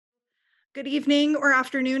Good evening or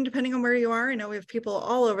afternoon, depending on where you are. I know we have people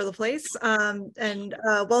all over the place.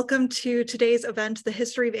 Welcome to today's event, The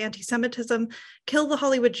History of Anti-Semitism, Kill the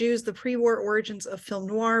Hollywood Jews, the Pre-War Origins of Film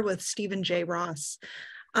Noir with Stephen J. Ross.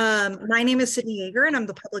 My name is Sydney Yeager, and I'm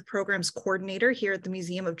the Public Programs Coordinator here at the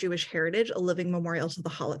Museum of Jewish Heritage, a living memorial to the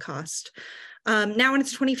Holocaust. Now in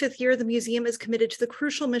its 25th year, the museum is committed to the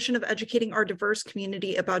crucial mission of educating our diverse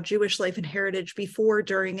community about Jewish life and heritage before,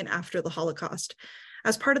 during, and after the Holocaust.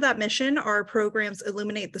 As part of that mission, our programs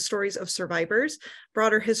illuminate the stories of survivors,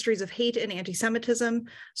 broader histories of hate and anti-Semitism,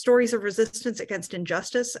 stories of resistance against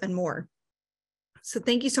injustice, and more. So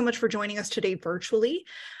thank you so much for joining us today virtually.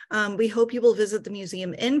 We hope you will visit the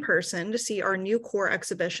museum in person to see our new core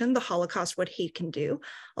exhibition, The Holocaust, What Hate Can Do,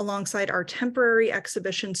 alongside our temporary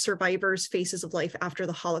exhibition, Survivors, Faces of Life After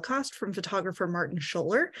the Holocaust, from photographer Martin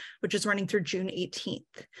Scholler, which is running through June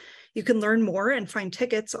 18th. You can learn more and find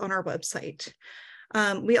tickets on our website.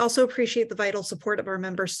 We also appreciate the vital support of our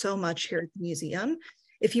members so much here at the museum.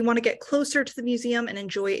 If you want to get closer to the museum and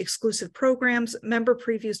enjoy exclusive programs, member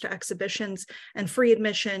previews to exhibitions, and free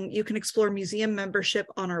admission, you can explore museum membership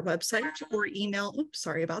on our website or email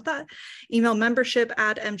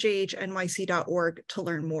membership@mjhnyc.org to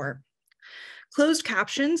learn more. Closed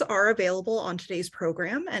captions are available on today's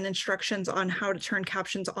program, and instructions on how to turn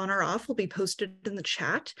captions on or off will be posted in the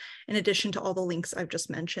chat, in addition to all the links I've just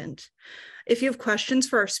mentioned. If you have questions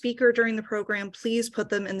for our speaker during the program, please put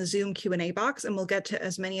them in the Zoom Q&A box, and we'll get to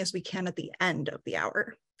as many as we can at the end of the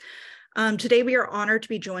hour. Today, we are honored to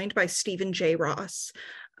be joined by Stephen J. Ross.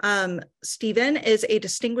 Stephen is a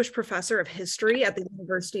distinguished professor of history at the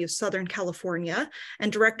University of Southern California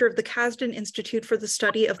and director of the Kasdan Institute for the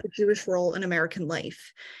Study of the Jewish Role in American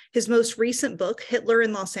Life. His most recent book, Hitler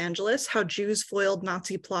in Los Angeles, How Jews Foiled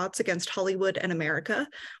Nazi Plots Against Hollywood and America,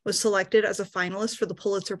 was selected as a finalist for the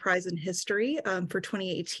Pulitzer Prize in History for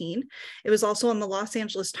 2018. It was also on the Los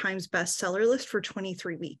Angeles Times bestseller list for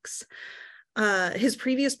 23 weeks. His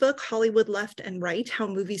previous book, Hollywood Left and Right, How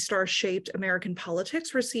Movie Stars Shaped American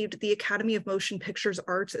Politics, received the Academy of Motion Pictures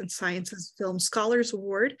Arts and Sciences Film Scholars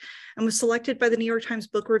Award and was selected by the New York Times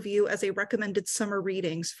Book Review as a recommended summer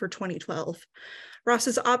readings for 2012.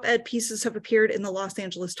 Ross's op-ed pieces have appeared in the Los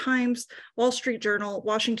Angeles Times, Wall Street Journal,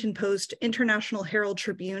 Washington Post, International Herald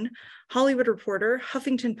Tribune, Hollywood Reporter,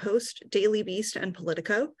 Huffington Post, Daily Beast, and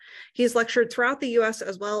Politico. He has lectured throughout the US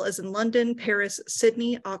as well as in London, Paris,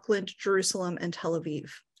 Sydney, Auckland, Jerusalem, and Tel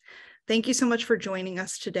Aviv. Thank you so much for joining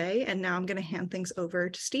us today. And now I'm going to hand things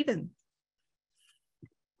over to Stephen.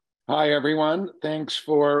 Hi, everyone. Thanks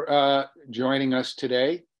for joining us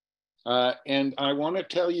today. And I want to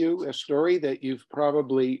tell you a story that you've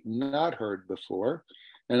probably not heard before.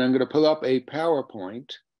 And I'm going to pull up a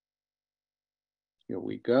PowerPoint. Here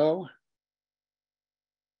we go.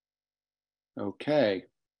 Okay.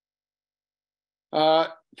 For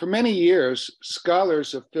many years,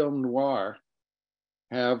 scholars of film noir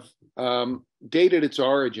have dated its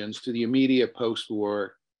origins to the immediate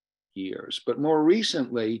post-war years. But more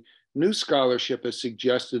recently, new scholarship has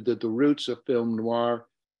suggested that the roots of film noir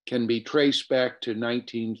can be traced back to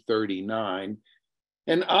 1939.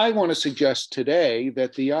 And I want to suggest today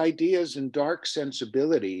that the ideas and dark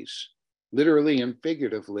sensibilities, literally and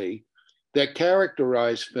figuratively, that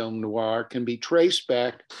characterize film noir can be traced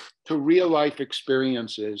back to real-life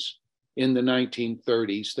experiences in the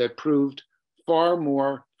 1930s that proved far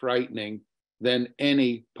more frightening than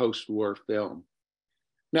any post-war film.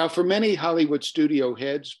 Now, for many Hollywood studio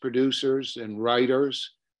heads, producers, and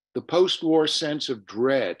writers, the post-war sense of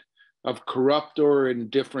dread, of corrupt or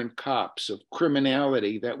indifferent cops, of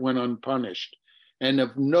criminality that went unpunished, and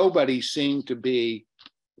of nobody seemed to be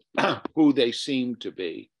who they seemed to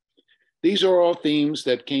be. These are all themes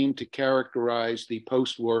that came to characterize the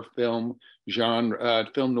post-war film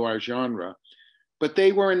noir genre, but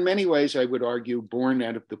they were in many ways, I would argue, born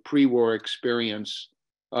out of the pre-war experience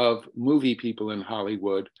of movie people in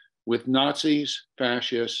Hollywood with Nazis,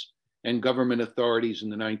 fascists, and government authorities in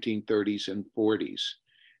the 1930s and 40s.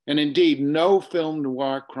 And indeed, no film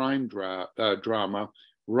noir crime drama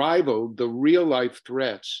rivaled the real-life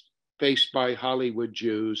threats faced by Hollywood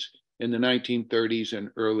Jews in the 1930s and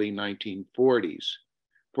early 1940s.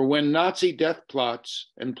 For when Nazi death plots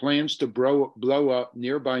and plans to blow up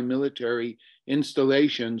nearby military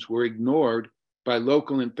installations were ignored by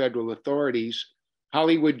local and federal authorities,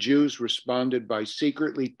 Hollywood Jews responded by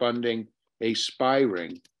secretly funding a spy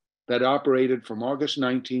ring that operated from August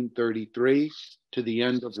 1933 to the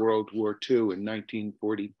end of World War II in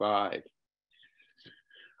 1945.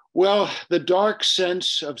 Well, the dark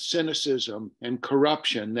sense of cynicism and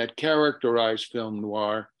corruption that characterized film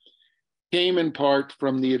noir came in part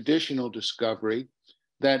from the additional discovery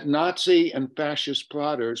that Nazi and fascist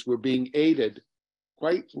plotters were being aided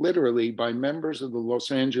quite literally by members of the Los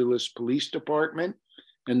Angeles Police Department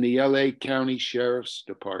and the LA County Sheriff's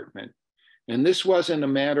Department. And this wasn't a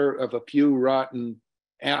matter of a few rotten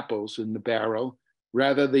apples in the barrel.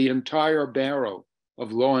 Rather, the entire barrel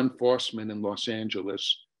of law enforcement in Los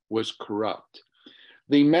Angeles was corrupt.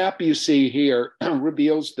 The map you see here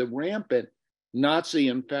reveals the rampant Nazi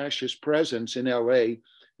and fascist presence in LA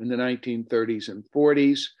in the 1930s and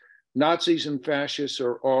 40s. Nazis and fascists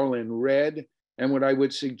are all in red. And what I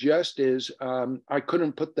would suggest is I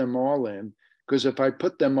couldn't put them all in, because if I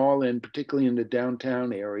put them all in, particularly in the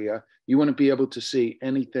downtown area, you wouldn't be able to see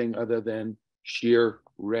anything other than sheer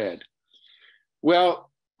red. Well,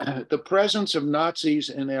 the presence of Nazis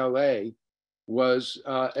in LA was,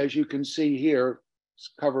 as you can see here,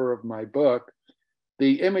 cover of my book,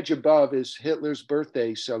 the image above is Hitler's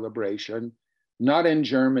birthday celebration, not in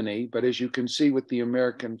Germany, but as you can see with the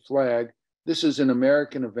American flag, this is an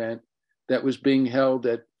American event that was being held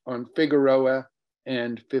on Figueroa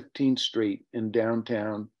and 15th Street in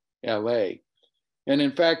downtown LA. And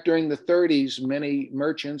in fact, during the 30s, many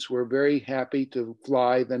merchants were very happy to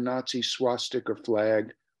fly the Nazi swastika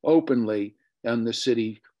flag openly on the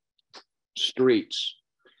city streets.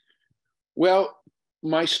 Well,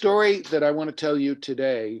 my story that I want to tell you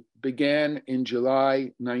today began in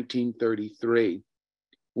July 1933,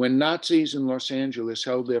 when Nazis in Los Angeles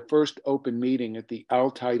held their first open meeting at the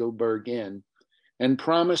Alt-Heidelberg Inn and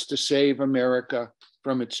promised to save America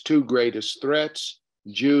from its two greatest threats,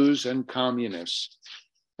 Jews and communists.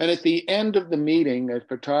 And at the end of the meeting, a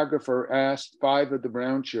photographer asked 5 of the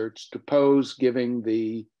brown shirts to pose giving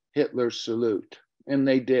the Hitler salute, and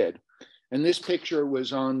they did. And this picture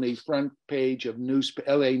was on the front page of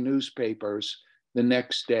LA newspapers the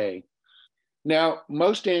next day. Now,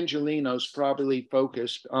 most Angelenos probably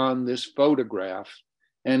focused on this photograph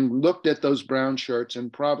and looked at those brown shirts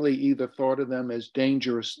and probably either thought of them as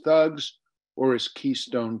dangerous thugs or as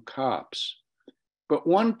Keystone cops. But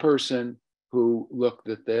one person who looked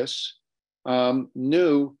at this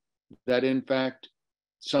knew that, in fact,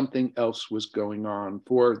 something else was going on.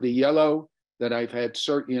 For the yellow that I've had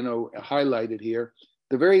highlighted here,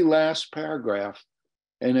 the very last paragraph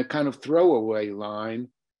in a kind of throwaway line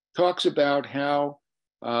talks about how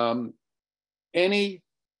any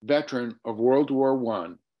veteran of World War I,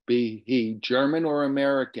 be he German or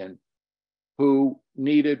American, who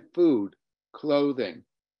needed food, clothing,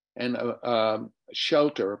 and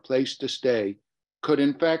shelter, a place to stay, could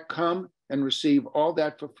in fact come and receive all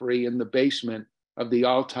that for free in the basement of the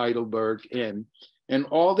Alt-Heidelberg Inn. And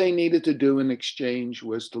all they needed to do in exchange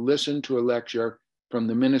was to listen to a lecture from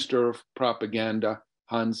the Minister of Propaganda,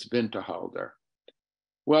 Hans Winterhalter.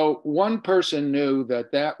 Well, one person knew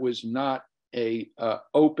that that was not an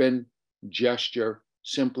open gesture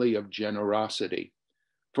simply of generosity.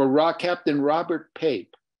 For Captain Robert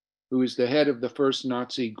Pape, who is the head of the first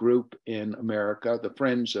Nazi group in America, the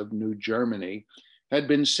Friends of New Germany, had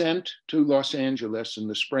been sent to Los Angeles in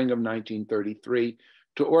the spring of 1933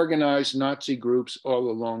 to organize Nazi groups all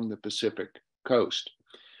along the Pacific coast.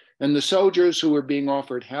 And the soldiers who were being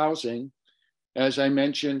offered housing, as I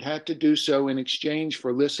mentioned, had to do so in exchange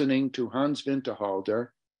for listening to Hans Winterhalter,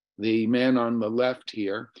 the man on the left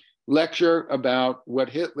here, lecture about what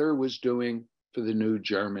Hitler was doing for the New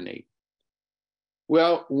Germany.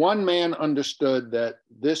 Well, one man understood that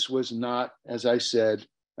this was not, as I said,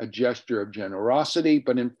 a gesture of generosity,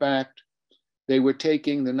 but in fact, the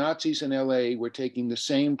Nazis in LA were taking the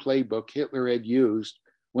same playbook Hitler had used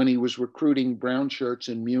when he was recruiting brown shirts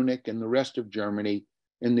in Munich and the rest of Germany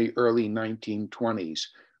in the early 1920s.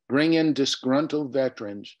 Bring in disgruntled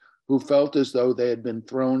veterans who felt as though they had been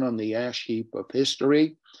thrown on the ash heap of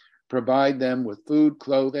history, provide them with food,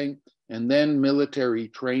 clothing, and then military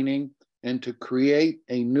training, and to create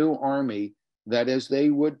a new army that, as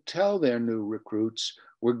they would tell their new recruits,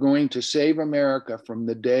 were going to save America from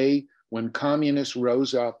the day when communists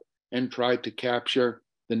rose up and tried to capture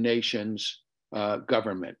the nation's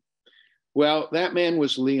government. Well, that man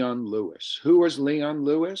was Leon Lewis. Who was Leon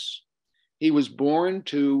Lewis? He was born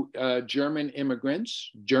to German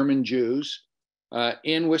immigrants, German Jews,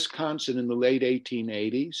 in Wisconsin in the late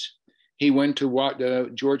 1880s. He went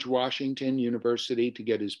to George Washington University to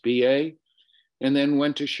get his BA, and then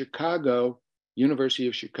went to University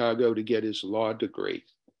of Chicago to get his law degree.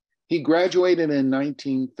 He graduated in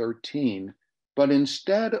 1913, but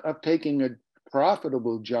instead of taking a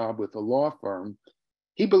profitable job with a law firm,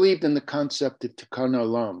 he believed in the concept of tikkun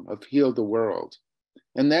olam, of heal the world.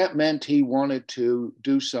 And that meant he wanted to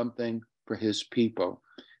do something for his people.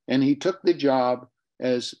 And he took the job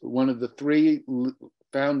as one of the 3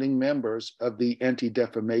 founding members of the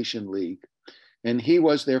Anti-Defamation League, and he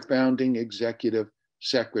was their founding executive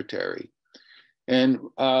secretary. And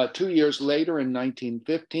 2 years later, in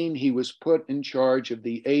 1915, he was put in charge of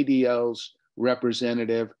the ADL's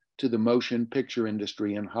representative to the motion picture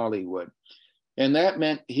industry in Hollywood. And that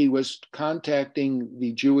meant he was contacting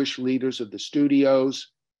the Jewish leaders of the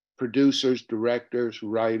studios, producers, directors,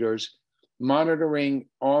 writers, monitoring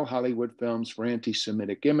all Hollywood films for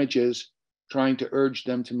anti-Semitic images, trying to urge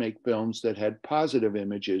them to make films that had positive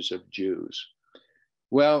images of Jews.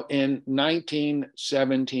 Well, in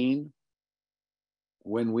 1917,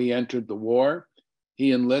 when we entered the war,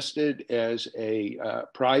 he enlisted as a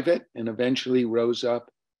private and eventually rose up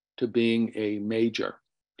to being a major.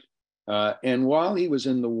 And while he was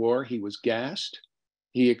in the war, he was gassed.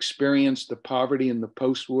 He experienced the poverty in the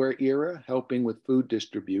post-war era, helping with food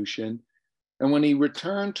distribution. And when he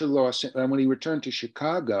returned to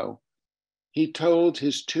Chicago, he told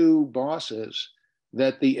his two bosses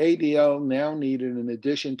that the ADL now needed, in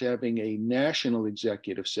addition to having a national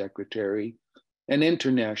executive secretary, an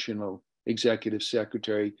international executive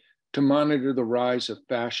secretary to monitor the rise of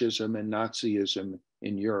fascism and Nazism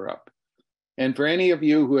in Europe. And for any of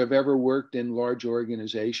you who have ever worked in large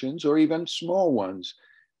organizations or even small ones,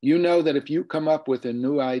 you know that if you come up with a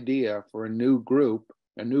new idea for a new group,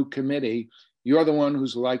 a new committee, you're the one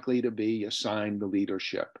who's likely to be assigned the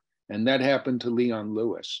leadership. And that happened to Leon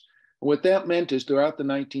Lewis. What that meant is throughout the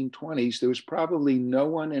 1920s, there was probably no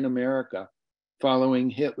one in America following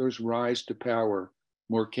Hitler's rise to power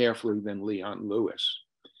more carefully than Leon Lewis.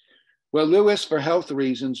 Well, Lewis, for health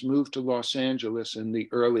reasons, moved to Los Angeles in the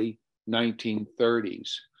early 1930s.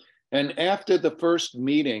 And after the first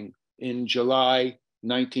meeting in July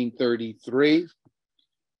 1933,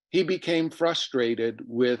 he became frustrated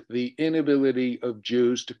with the inability of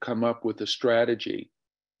Jews to come up with a strategy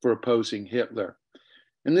for opposing Hitler.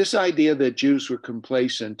 And this idea that Jews were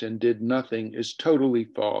complacent and did nothing is totally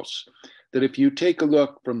false. That if you take a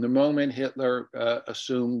look from the moment Hitler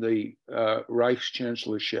assumed the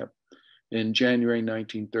Reichschancellorship in January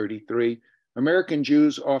 1933, American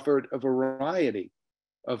Jews offered a variety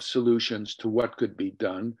of solutions to what could be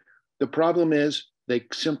done. The problem is they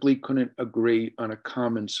simply couldn't agree on a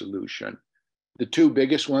common solution. The two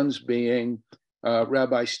biggest ones being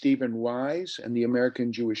Rabbi Stephen Wise and the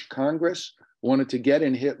American Jewish Congress wanted to get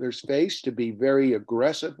in Hitler's face, to be very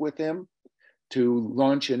aggressive with him, to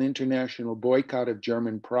launch an international boycott of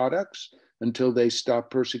German products until they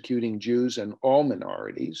stopped persecuting Jews and all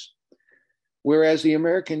minorities. Whereas the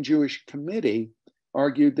American Jewish Committee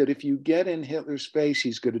argued that if you get in Hitler's face,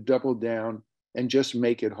 he's going to double down and just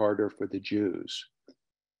make it harder for the Jews.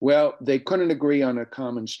 Well, they couldn't agree on a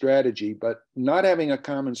common strategy, but not having a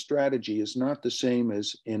common strategy is not the same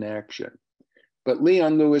as inaction. But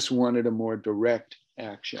Leon Lewis wanted a more direct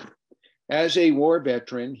action. As a war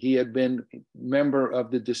veteran, he had been a member of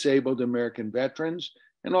the Disabled American Veterans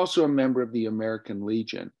and also a member of the American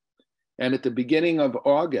Legion. And at the beginning of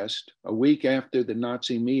August, a week after the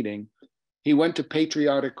Nazi meeting, he went to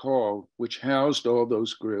Patriotic Hall, which housed all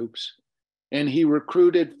those groups, and he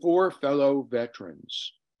recruited 4 fellow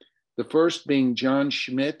veterans. The first being John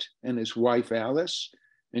Schmidt and his wife Alice.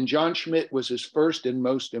 And John Schmidt was his first and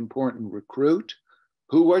most important recruit.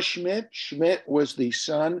 Who was Schmidt? Schmidt was the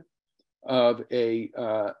son of a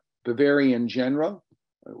Bavarian general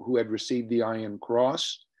who had received the Iron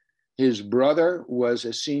Cross. His brother was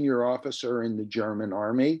a senior officer in the German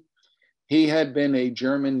army. He had been a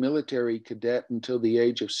German military cadet until the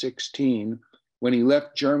age of 16. When he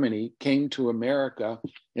left Germany, came to America,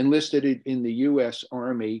 enlisted in the US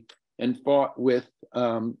Army, and fought with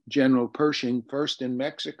General Pershing, first in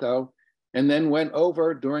Mexico, and then went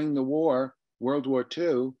over during the war, World War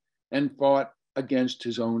II, and fought against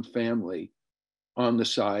his own family on the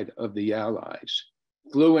side of the Allies.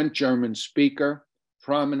 Fluent German speaker,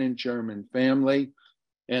 prominent German family.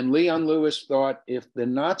 And Leon Lewis thought, if the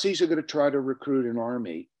Nazis are going to try to recruit an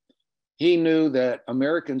army, he knew that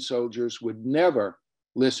American soldiers would never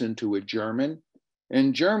listen to a German,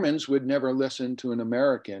 and Germans would never listen to an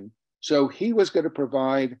American. So he was going to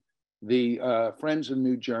provide the Friends of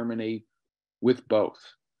New Germany with both.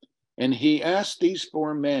 And he asked these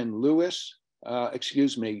 4 men,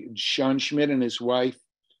 Sean Schmidt and his wife,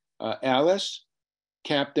 Alice,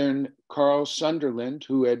 Captain Carl Sunderland,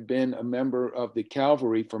 who had been a member of the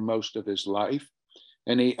cavalry for most of his life.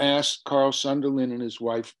 And he asked Carl Sunderland and his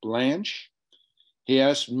wife, Blanche. He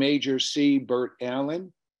asked Major C. Burt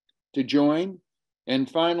Allen to join. And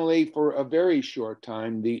finally, for a very short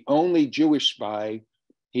time, the only Jewish spy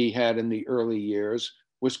he had in the early years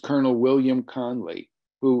was Colonel William Conley,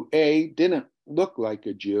 who A, didn't look like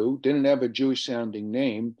a Jew, didn't have a Jewish sounding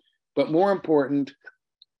name, but more important,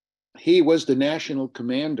 he was the national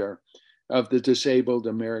commander of the disabled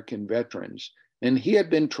American veterans. And he had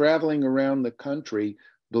been traveling around the country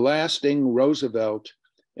blasting Roosevelt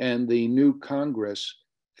and the new Congress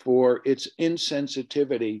for its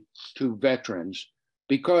insensitivity to veterans,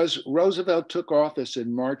 because Roosevelt took office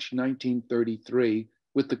in March 1933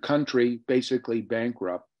 with the country basically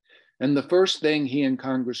bankrupt. And the first thing he and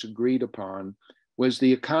Congress agreed upon was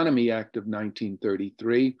the Economy Act of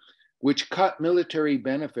 1933, which cut military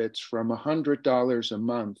benefits from $100 a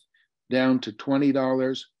month down to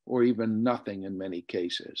 $20 or even nothing in many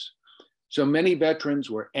cases. So many veterans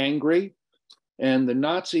were angry, and the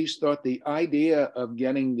Nazis thought the idea of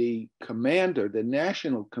getting the commander, the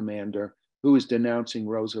national commander, who was denouncing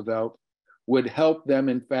Roosevelt, would help them,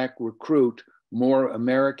 in fact, recruit more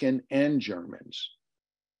American and Germans.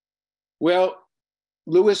 Well,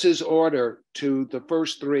 Lewis's order to the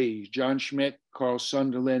first three, John Schmidt, Carl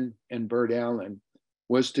Sunderland, and Bert Allen,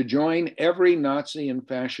 was to join every Nazi and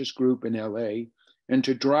fascist group in LA and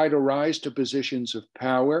to try to rise to positions of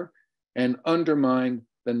power and undermine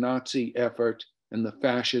the Nazi effort and the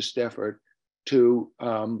fascist effort to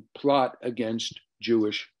plot against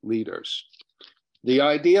Jewish leaders. The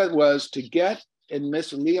idea was to get, and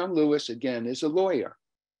Mr. Leon Lewis, again, is a lawyer.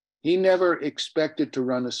 He never expected to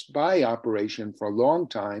run a spy operation for a long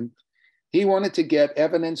time. He wanted to get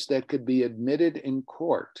evidence that could be admitted in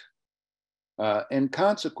court. And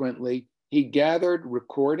consequently, he gathered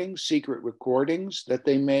recordings, secret recordings that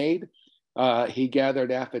they made. He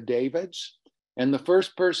gathered affidavits. And the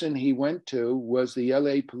first person he went to was the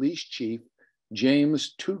LA police chief,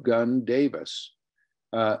 James Two Gun Davis.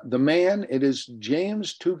 The man, it is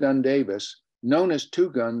James Two Gun Davis, known as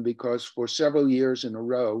Two Gun because for several years in a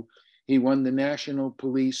row, he won the National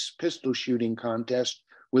Police pistol shooting contest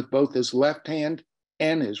with both his left hand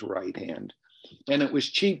and his right hand. And it was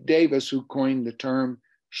Chief Davis who coined the term,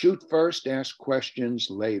 shoot first, ask questions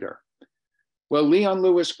later. Well, Leon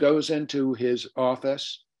Lewis goes into his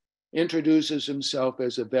office, introduces himself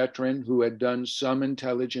as a veteran who had done some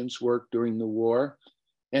intelligence work during the war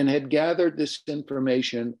and had gathered this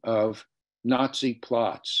information of Nazi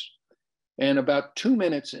plots. And about 2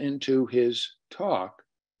 minutes into his talk,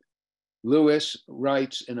 Lewis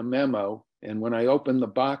writes in a memo, and when I open the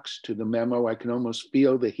box to the memo, I can almost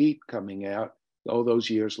feel the heat coming out all those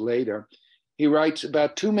years later. He writes,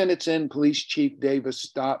 about 2 minutes in, Police Chief Davis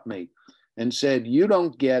stopped me and said, you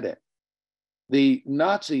don't get it. The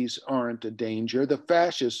Nazis aren't a danger. The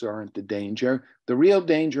fascists aren't the danger. The real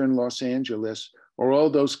danger in Los Angeles are all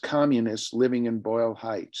those communists living in Boyle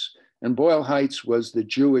Heights. And Boyle Heights was the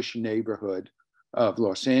Jewish neighborhood of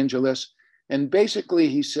Los Angeles. And basically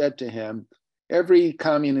he said to him, every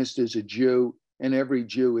communist is a Jew and every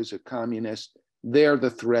Jew is a communist. They're the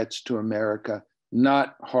threats to America,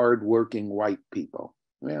 not hardworking white people.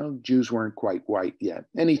 Well, Jews weren't quite white yet.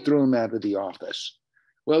 And he threw him out of the office.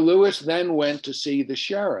 Well, Lewis then went to see the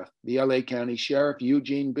sheriff, the LA County Sheriff,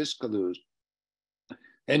 Eugene Biscaluz,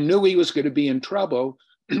 and knew he was going to be in trouble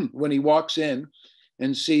when he walks in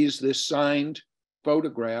and sees this signed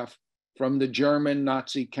photograph from the German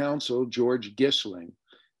Nazi counsel, Georg Gyssling.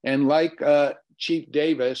 And like Chief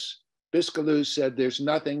Davis, Biscaluz said, there's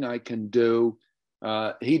nothing I can do.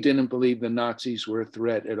 He didn't believe the Nazis were a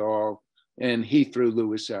threat at all, and he threw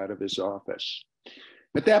Lewis out of his office.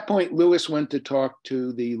 At that point, Lewis went to talk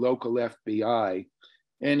to the local FBI,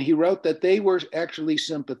 and he wrote that they were actually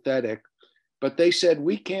sympathetic, but they said,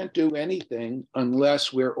 we can't do anything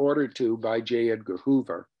unless we're ordered to by J. Edgar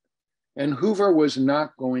Hoover. And Hoover was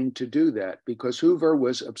not going to do that because Hoover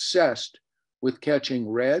was obsessed with catching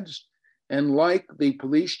Reds. And like the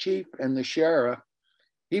police chief and the sheriff,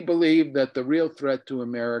 he believed that the real threat to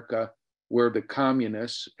America were the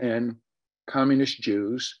communists and communist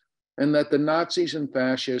Jews, and that the Nazis and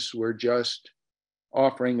fascists were just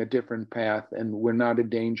offering a different path and were not a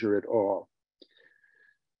danger at all.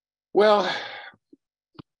 Well,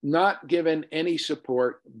 not given any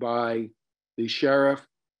support by the sheriff,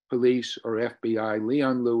 police, or FBI,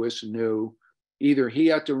 Leon Lewis knew either he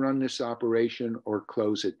had to run this operation or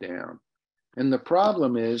close it down. And the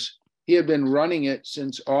problem is he had been running it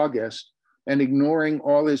since August and ignoring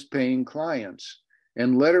all his paying clients.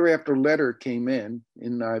 And letter after letter came in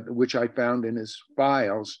which I found in his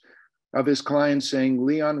files, of his clients saying,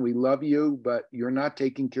 Leon, we love you, but you're not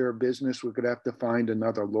taking care of business. We're going to have to find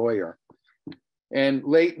another lawyer. And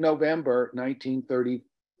late November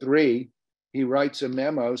 1933, he writes a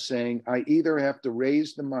memo saying, I either have to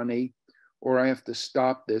raise the money or I have to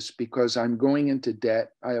stop this because I'm going into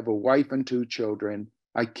debt. I have a wife and 2 children.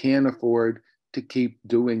 I can't afford to keep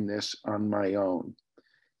doing this on my own.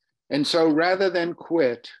 And so rather than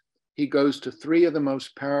quit, he goes to three of the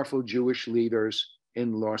most powerful Jewish leaders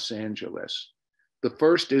in Los Angeles. The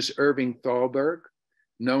first is Irving Thalberg,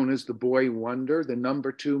 known as the Boy Wonder, the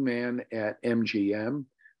 #2 man at MGM,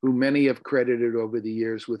 who many have credited over the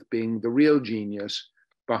years with being the real genius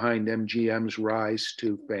behind MGM's rise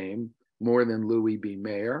to fame, more than Louis B.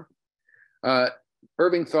 Mayer.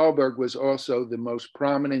 Irving Thalberg was also the most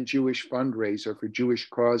prominent Jewish fundraiser for Jewish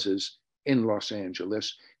causes in Los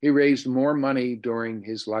Angeles. He raised more money during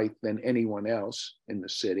his life than anyone else in the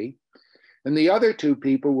city. And the other two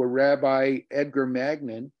people were Rabbi Edgar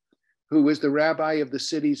Magnin, who was the rabbi of the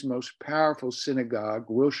city's most powerful synagogue,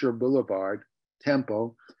 Wilshire Boulevard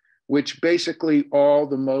Temple, which basically all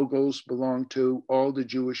the moguls belong to, all the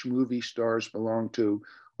Jewish movie stars belong to,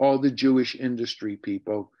 all the Jewish industry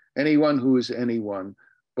people, anyone who is anyone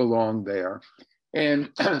belonged there. And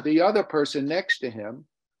the other person next to him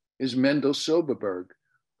is Mendel Silberberg,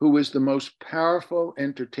 who was the most powerful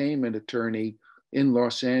entertainment attorney in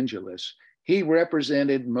Los Angeles. He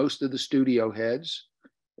represented most of the studio heads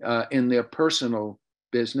in their personal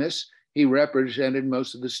business. He represented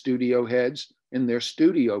most of the studio heads in their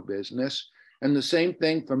studio business. And the same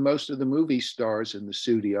thing for most of the movie stars in the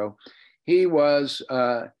studio. He was,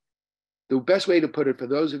 the best way to put it, for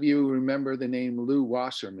those of you who remember the name Lew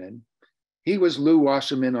Wasserman, he was Lew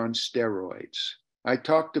Wasserman on steroids. I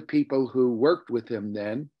talked to people who worked with him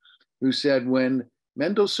then, who said when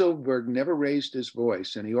Mendel Silberberg never raised his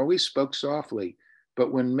voice, and he always spoke softly,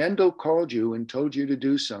 but when Mendel called you and told you to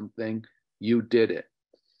do something, you did it.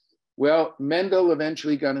 Well, Mendel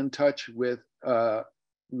eventually got in touch with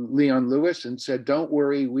Leon Lewis and said, don't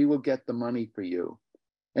worry, we will get the money for you.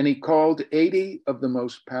 And he called 80 of the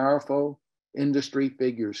most powerful industry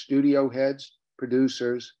figures, studio heads,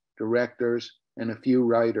 producers, directors, and a few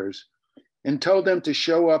writers, and told them to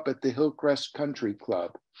show up at the Hillcrest Country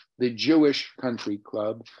Club, the Jewish country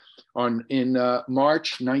club, in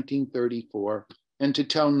March 1934, and to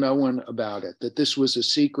tell no one about it, that this was a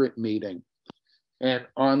secret meeting. And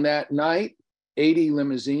on that night, 80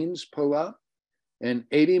 limousines pull up, and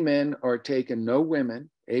 80 men are taken, no women,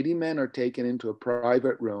 80 men are taken into a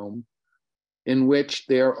private room in which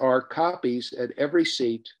there are copies at every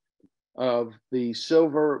seat of the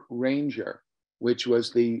Silver Ranger, which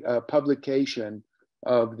was the publication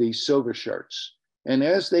of the Silver Shirts. And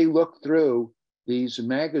as they look through these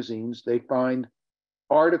magazines, they find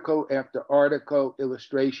article after article,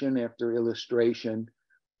 illustration after illustration,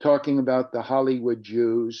 talking about the Hollywood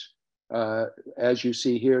Jews. As you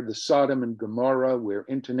see here, the Sodom and Gomorrah, where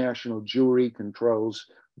international Jewry controls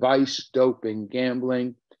vice, doping,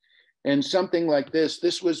 gambling. And something like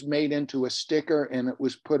this was made into a sticker, and it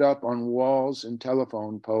was put up on walls and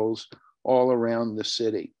telephone poles all around the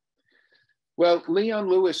city. Well, Leon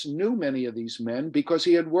Lewis knew many of these men because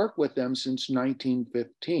he had worked with them since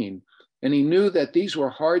 1915. And he knew that these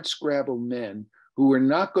were hardscrabble men who were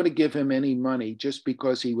not going to give him any money just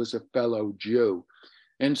because he was a fellow Jew.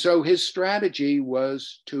 And so his strategy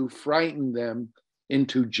was to frighten them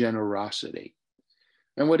into generosity.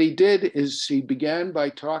 And what he did is he began by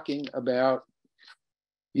talking about,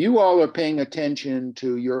 you all are paying attention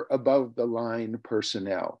to your above the line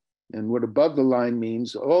personnel. And what above the line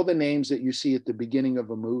means, all the names that you see at the beginning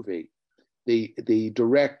of a movie, the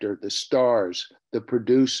director, the stars, the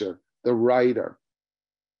producer, the writer.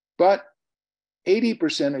 But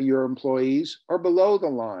 80% of your employees are below the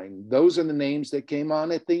line. Those are the names that came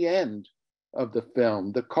on at the end of the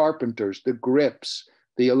film, the carpenters, the grips,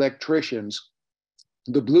 the electricians,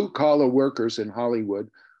 the blue-collar workers in Hollywood,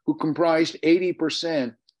 who comprised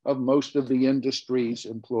 80% of most of the industry's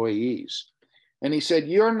employees. And he said,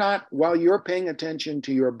 while you're paying attention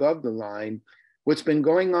to your above the line, what's been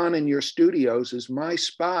going on in your studios is my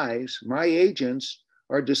spies, my agents,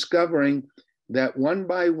 are discovering that one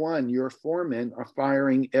by one, your foremen are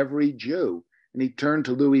firing every Jew. And he turned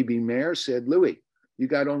to Louis B. Mayer, said, Louis, you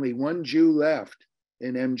got only one Jew left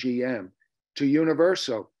in MGM. To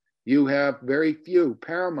Universal, you have very few.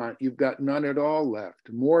 Paramount, you've got none at all left.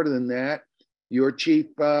 More than that, your chief,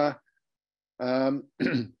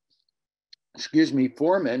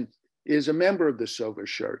 foreman is a member of the Silver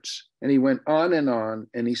Shirts. And he went on,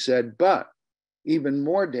 and he said, but even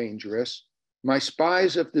more dangerous, my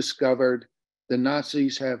spies have discovered the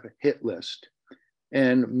Nazis have a hit list,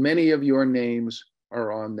 and many of your names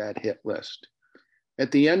are on that hit list.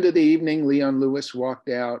 At the end of the evening, Leon Lewis walked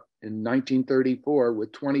out in 1934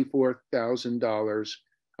 with $24,000,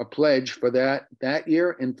 a pledge for that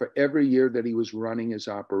year and for every year that he was running his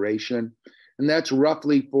operation. And that's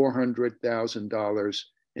roughly $400,000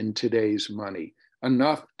 in today's money,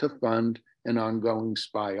 enough to fund an ongoing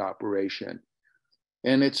spy operation.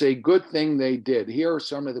 And it's a good thing they did. Here are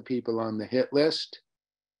some of the people on the hit list.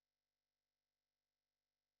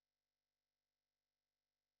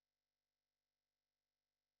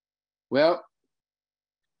 Well,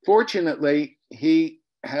 fortunately, he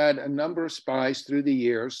had a number of spies through the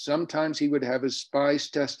years. Sometimes he would have his spies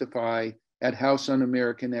testify at House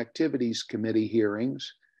Un-American Activities Committee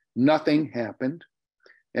hearings. Nothing happened.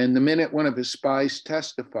 And the minute one of his spies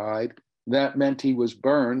testified, that meant he was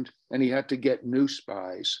burned and he had to get new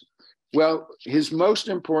spies. Well, his most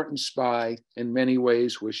important spy in many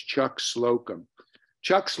ways was Chuck Slocombe.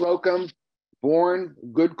 Chuck Slocombe, born,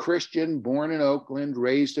 good Christian, born in Oakland,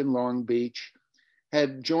 raised in Long Beach,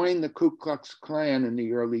 had joined the Ku Klux Klan in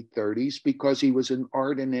the early 30s because he was an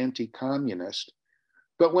ardent anti-communist.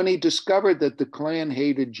 But when he discovered that the Klan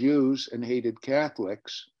hated Jews and hated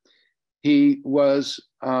Catholics, he was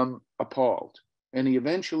appalled. And he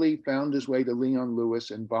eventually found his way to Leon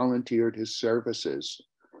Lewis and volunteered his services.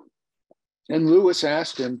 And Lewis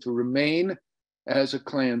asked him to remain as a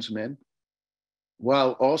Klansman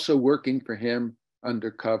while also working for him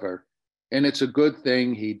undercover. And it's a good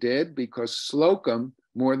thing he did, because Slocombe,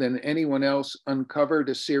 more than anyone else, uncovered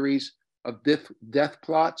a series of death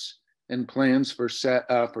plots and plans for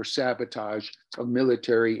sabotage of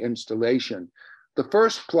military installation. The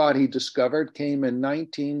first plot he discovered came in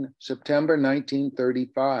September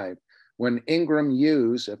 1935, when Ingram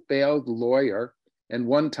Hughes, a failed lawyer and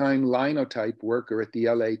one-time linotype worker at the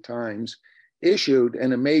LA Times,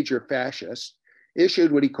 and a major fascist,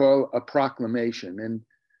 issued what he called a proclamation. And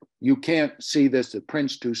you can't see this, the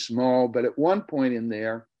print's too small, but at one point in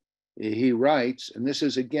there, he writes, and this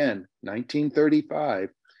is again, 1935,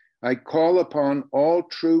 "I call upon all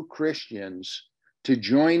true Christians to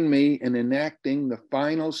join me in enacting the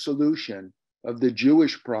final solution of the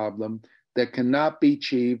Jewish problem that cannot be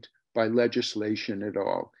achieved by legislation at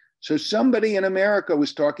all." So somebody in America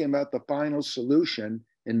was talking about the final solution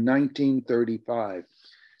in 1935.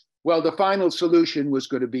 Well, the final solution was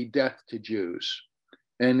going to be death to Jews.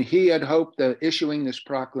 And he had hoped that issuing this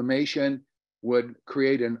proclamation would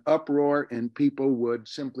create an uproar and people would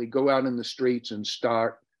simply go out in the streets and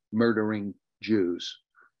start murdering Jews.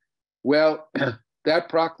 Well, that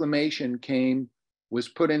proclamation was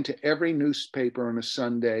put into every newspaper on a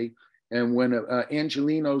Sunday. And when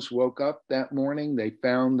Angelenos woke up that morning, they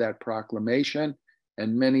found that proclamation,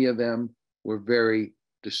 and many of them were very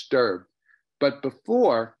disturbed. But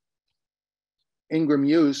before Ingram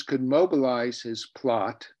Hughes could mobilize his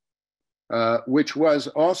plot, which was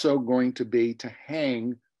also going to be to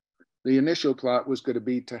hang, the initial plot was going to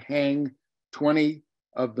be to hang 20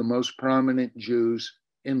 of the most prominent Jews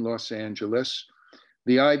in Los Angeles.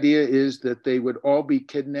 The idea is that they would all be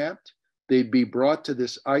kidnapped. They'd be brought to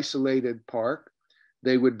this isolated park.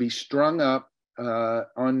 They would be strung up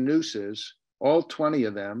on nooses, all 20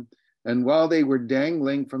 of them. And while they were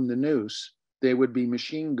dangling from the noose, they would be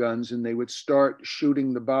machine guns and they would start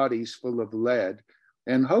shooting the bodies full of lead.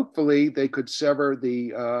 And hopefully they could sever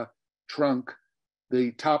the trunk,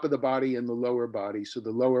 the top of the body and the lower body. So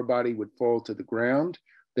the lower body would fall to the ground.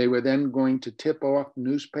 They were then going to tip off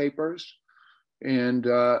newspapers. And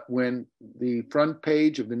when the front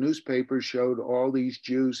page of the newspaper showed all these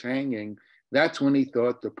Jews hanging, that's when he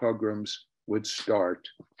thought the pogroms would start.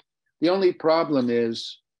 The only problem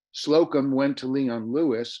is Slocombe went to Leon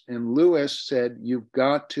Lewis, and Lewis said, "You've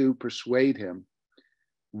got to persuade him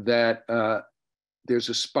that there's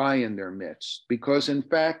a spy in their midst." Because in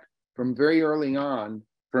fact, from very early on,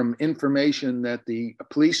 from information that the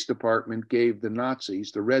police department gave the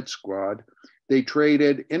Nazis, the Red Squad, they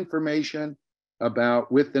traded information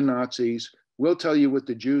with the Nazis. "We'll tell you what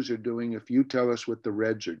the Jews are doing if you tell us what the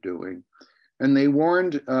Reds are doing." And they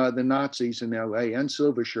warned the Nazis in LA and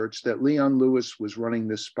Silver Shirts that Leon Lewis was running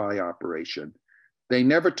this spy operation. They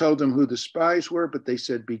never told them who the spies were, but they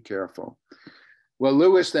said, "Be careful." Well,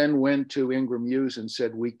 Lewis then went to Ingram Hughes and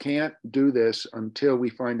said, "We can't do this until we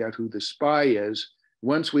find out who the spy is.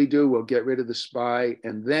 Once we do, we'll get rid of the spy,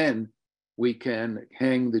 and then we can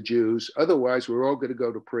hang the Jews. Otherwise, we're all going to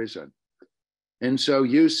go to prison." And so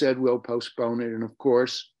Hughes said, "We'll postpone it." And of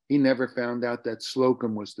course, he never found out that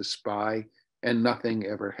Slocombe was the spy, and nothing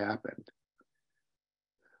ever happened.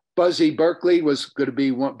 Busby Berkeley, one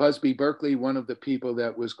of the people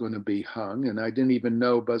that was going to be hung. And I didn't even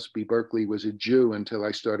know Busby Berkeley was a Jew until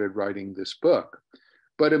I started writing this book.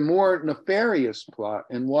 But a more nefarious plot,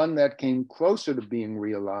 and one that came closer to being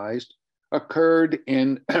realized, occurred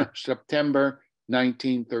in September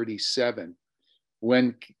 1937,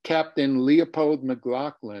 when Captain Leopold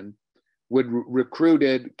McLaglan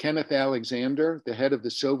recruited Kenneth Alexander, the head of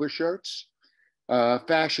the Silver Shirts,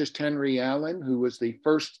 fascist Henry Allen, who was the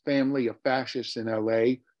first family of fascists in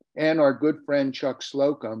LA, and our good friend Chuck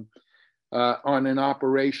Slocombe on an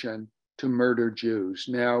operation to murder Jews.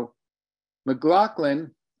 Now,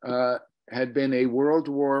 McLaglan had been a World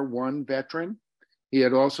War I veteran. He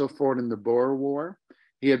had also fought in the Boer War.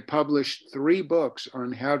 He had published 3 books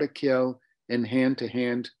on how to kill in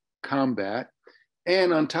hand-to-hand combat.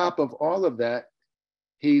 And on top of all of that,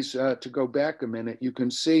 he's, to go back a minute, you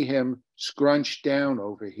can see him scrunched down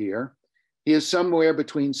over here. He is somewhere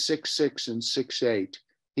between 6'6" and 6'8".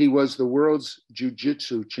 He was the world's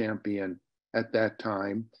jiu-jitsu champion at that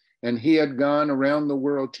time. And he had gone around the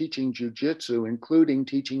world teaching jiu-jitsu, including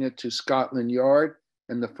teaching it to Scotland Yard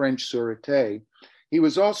and the French Sûreté. He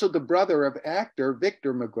was also the brother of actor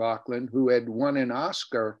Victor McLaglan, who had won an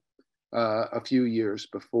Oscar a few years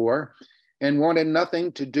before and wanted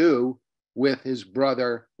nothing to do with his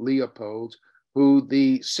brother Leopold, who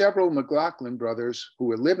the several McLaglan brothers who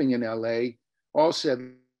were living in LA all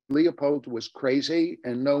said Leopold was crazy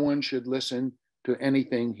and no one should listen to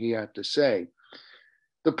anything he had to say.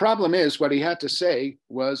 The problem is what he had to say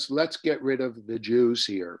was, let's get rid of the Jews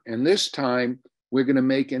here. And this time we're going to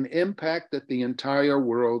make an impact that the entire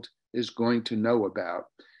world is going to know about.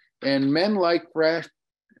 And men like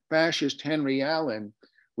fascist Henry Allen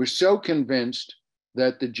were so convinced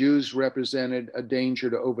that the Jews represented a danger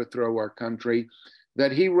to overthrow our country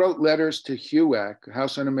that he wrote letters to HUAC,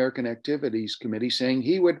 House Un-American Activities Committee, saying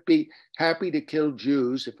he would be happy to kill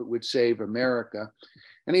Jews if it would save America.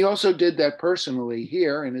 And he also did that personally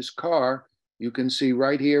here in his car. You can see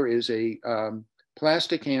right here is a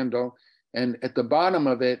plastic handle, and at the bottom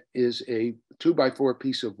of it is a 2x4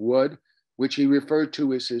 piece of wood, which he referred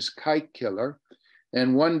to as his kite killer.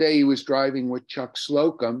 And one day he was driving with Chuck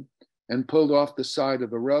Slocombe and pulled off the side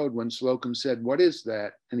of the road when Slocombe said, "What is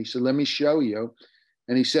that?" And he said, "Let me show you."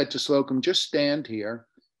 And he said to Slocombe, "Just stand here."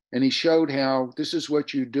 And he showed how this is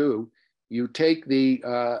what you do. You take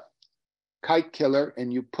the kite killer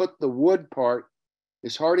and you put the wood part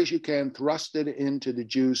as hard as you can, thrust it into the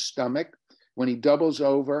Jew's stomach. When he doubles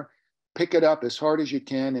over, pick it up as hard as you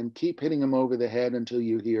can and keep hitting him over the head until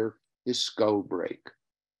you hear his skull break.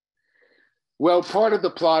 Well, part of the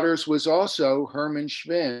plotters was also Hermann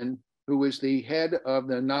Schwinn, who was the head of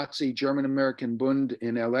the Nazi German-American Bund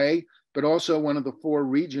in LA, but also one of the 4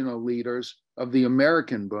 regional leaders of the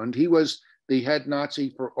American Bund. He was the head Nazi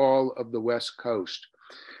for all of the West Coast.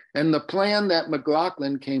 And the plan that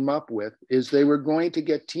McLaglan came up with is they were going to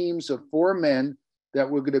get teams of 4 men that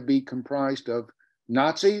were going to be comprised of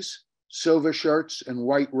Nazis, silver shirts, and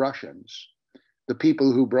white Russians, the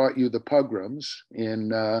people who brought you the pogroms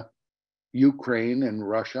in Ukraine and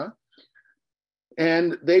Russia.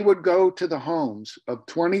 And they would go to the homes of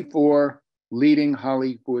 24 leading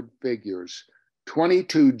Hollywood figures,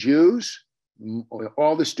 22 Jews,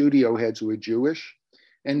 all the studio heads were Jewish,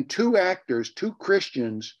 and 2 actors, 2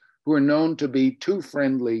 Christians who are known to be too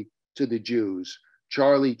friendly to the Jews,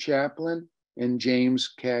 Charlie Chaplin and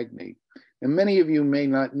James Cagney. And many of you may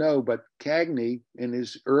not know, but Cagney, in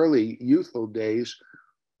his early youthful days,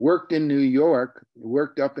 worked in New York,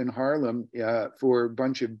 worked up in Harlem for a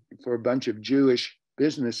bunch of Jewish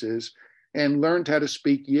businesses, and learned how to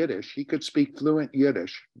speak Yiddish. He could speak fluent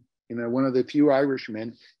Yiddish. You know, one of the few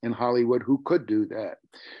Irishmen in Hollywood who could do that.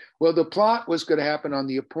 Well, the plot was going to happen on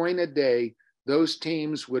the appointed day. Those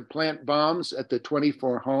teams would plant bombs at the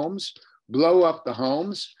 24 homes, blow up the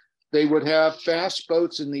homes. They would have fast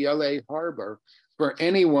boats in the LA harbor for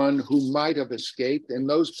anyone who might have escaped. And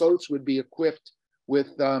those boats would be equipped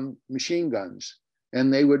with machine guns.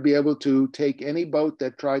 And they would be able to take any boat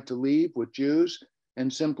that tried to leave with Jews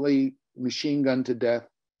and simply machine gun to death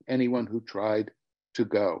anyone who tried to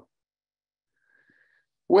go.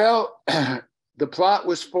 Well, the plot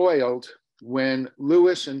was foiled when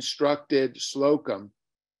Lewis instructed Slocombe,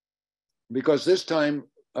 because this time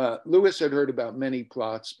Lewis had heard about many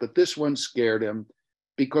plots, but this one scared him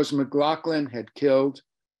because McLaglan had killed,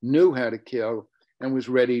 knew how to kill, and was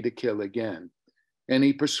ready to kill again. And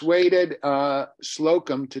he persuaded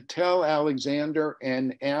Slocombe to tell Alexander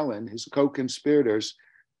and Allen, his co-conspirators,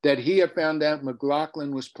 that he had found out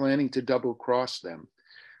McLaglan was planning to double-cross them,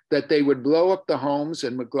 that they would blow up the homes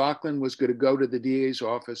and McLaglan was going to go to the DA's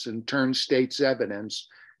office and turn state's evidence,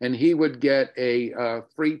 and he would get a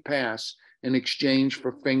free pass in exchange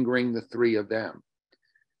for fingering the 3 of them.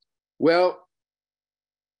 Well,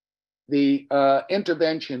 the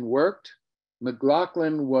intervention worked.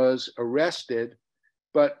 McLaglan was arrested,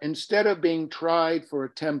 but instead of being tried for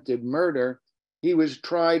attempted murder, he was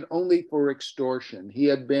tried only for extortion. He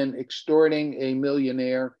had been extorting a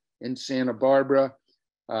millionaire in Santa Barbara.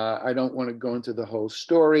 I don't want to go into the whole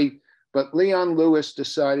story, But Leon Lewis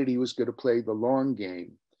decided he was going to play the long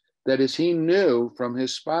game. That is, he knew from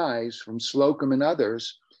his spies, from Slocombe and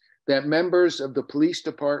others, that members of the police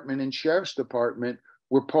department and sheriff's department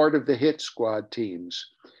were part of the hit squad teams.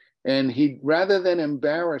 And he, rather than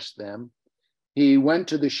embarrass them, he went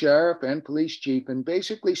to the sheriff and police chief and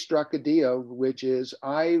basically struck a deal, which is,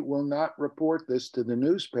 I will not report this to the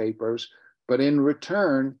newspapers, but in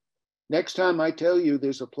return, next time I tell you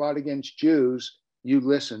there's a plot against Jews, you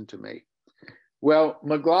listen to me. Well,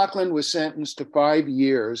 McLaglan was sentenced to 5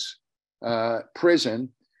 years prison,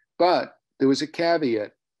 but there was a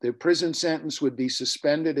caveat. The prison sentence would be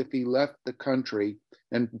suspended if he left the country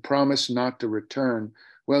and promised not to return.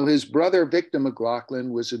 Well, his brother, Victor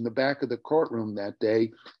McLaglan, was in the back of the courtroom that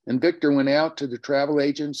day, and Victor went out to the travel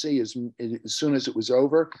agency as soon as it was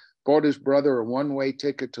over, bought his brother a one-way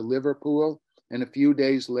ticket to Liverpool, and a few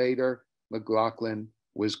days later, McLaglan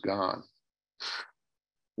was gone.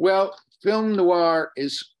 Well, film noir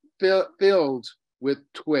is filled with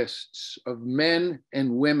twists of men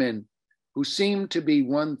and women who seem to be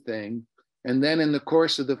one thing, and then in the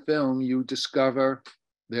course of the film, you discover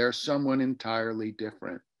they're someone entirely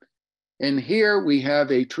different. And here we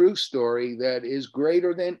have a true story that is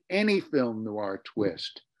greater than any film noir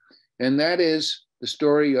twist, and that is the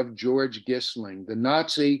story of Georg Gyssling, the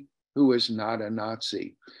Nazi who is not a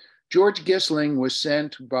Nazi. Georg Gyssling was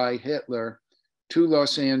sent by Hitler to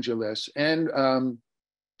Los Angeles, and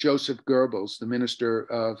Joseph Goebbels, the Minister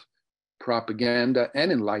of Propaganda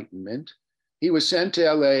and Enlightenment. He was sent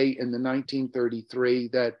to LA in the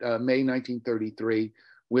May 1933,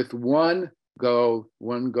 with one goal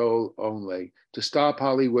only, to stop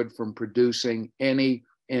Hollywood from producing any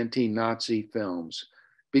anti-Nazi films.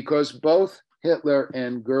 Because both Hitler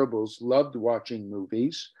and Goebbels loved watching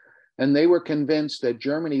movies, and they were convinced that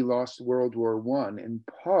Germany lost World War I in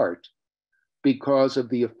part because of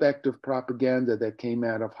the effective propaganda that came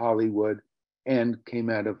out of Hollywood and came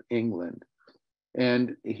out of England.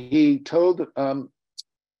 And he told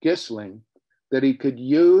Gyssling that he could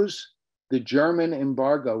use the German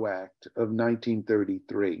Embargo Act of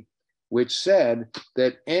 1933, which said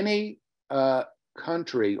that any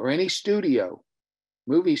country or any studio,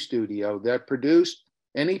 movie studio, that produced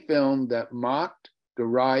any film that mocked,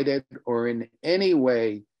 derided, or in any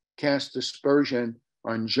way cast aspersion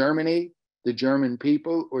on Germany, the German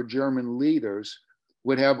people, or German leaders,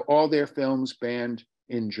 would have all their films banned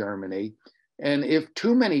in Germany. And if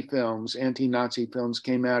too many films, anti-Nazi films,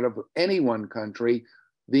 came out of any one country,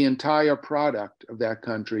 the entire product of that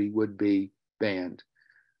country would be banned.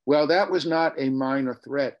 Well, that was not a minor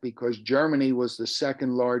threat, because Germany was the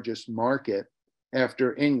second largest market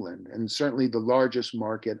after England, and certainly the largest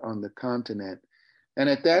market on the continent. And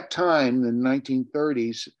at that time, in the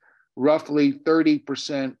 1930s, roughly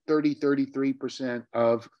 33%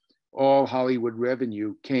 of all Hollywood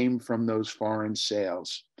revenue came from those foreign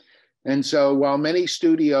sales. And so while many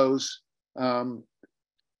studios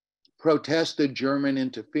protested German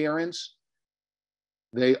interference,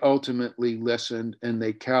 they ultimately listened and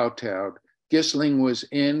they kowtowed. Gyssling was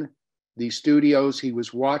in the studios. He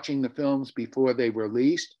was watching the films before they were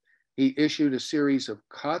released. He issued a series of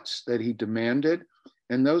cuts that he demanded.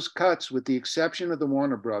 And those cuts, with the exception of the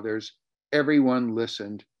Warner Brothers, everyone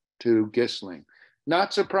listened to Gyssling.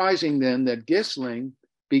 Not surprising then that Gyssling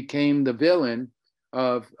became the villain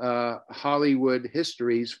of Hollywood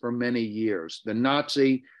histories for many years, the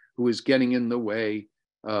Nazi who was getting in the way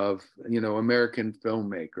of, American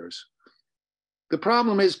filmmakers. The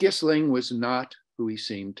problem is Gyssling was not who he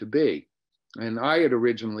seemed to be. And I had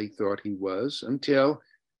originally thought he was, until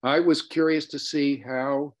I was curious to see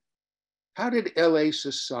how did LA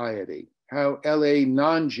society, how LA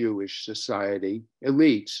non-Jewish society,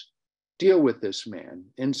 elites, deal with this man?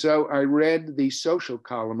 And so I read the social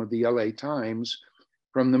column of the LA Times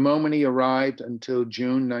from the moment he arrived until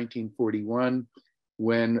June 1941,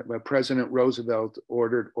 when President Roosevelt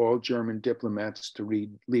ordered all German diplomats to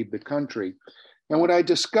leave the country. And what I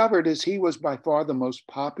discovered is he was by far the most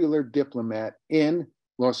popular diplomat in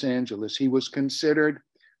Los Angeles. He was considered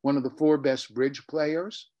one of the 4 best bridge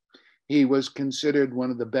players. He was considered one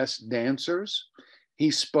of the best dancers.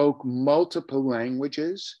 He spoke multiple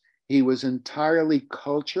languages. He was entirely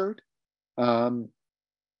cultured.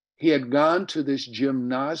 He had gone to this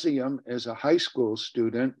gymnasium as a high school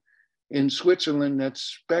student in Switzerland that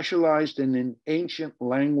specialized in ancient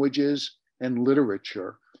languages and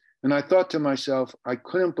literature. And I thought to myself, I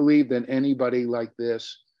couldn't believe that anybody like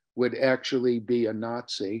this would actually be a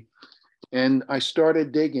Nazi. And I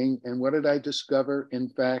started digging, and what did I discover? In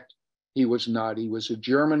fact, he was not. He was a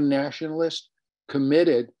German nationalist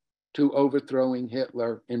committed to overthrowing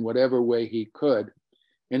Hitler in whatever way he could.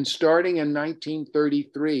 And starting in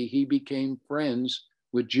 1933, he became friends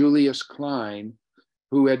with Julius Klein,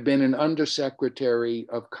 who had been an undersecretary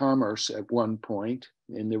of commerce at one point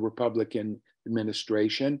in the Republican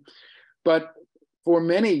administration, but for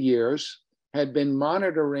many years had been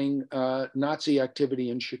monitoring Nazi activity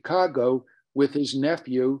in Chicago with his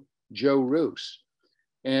nephew, Joe Roos.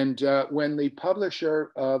 And when the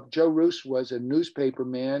publisher of Joe Roos was a newspaper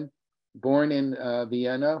man born in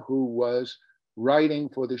Vienna who was writing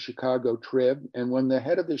for the Chicago Trib, and when the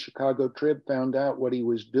head of the Chicago Trib found out what he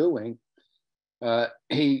was doing,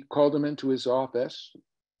 he called him into his office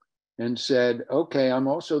and said, okay, I'm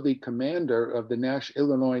also the commander of the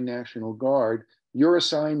Illinois National Guard. Your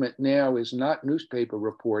assignment now is not newspaper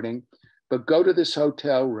reporting, but go to this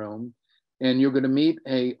hotel room and you're going to meet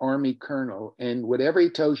an Army colonel, and whatever he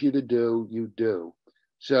tells you to do, you do.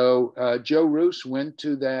 So Joe Roos went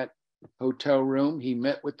to that hotel room. He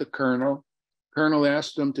met with the colonel. Colonel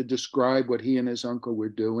asked him to describe what he and his uncle were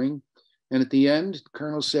doing. And at the end, the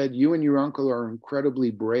colonel said, you and your uncle are incredibly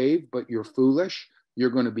brave, but you're foolish. You're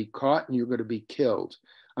going to be caught and you're going to be killed.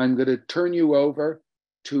 I'm going to turn you over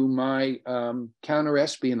to my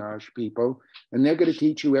counterespionage people, and they're going to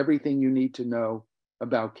teach you everything you need to know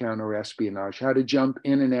about counterespionage, how to jump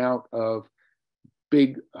in and out of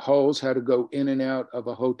big holes, how to go in and out of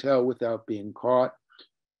a hotel without being caught,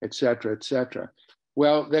 et cetera, et cetera.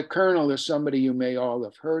 Well, the colonel is somebody you may all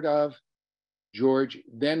have heard of,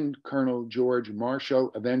 then Colonel George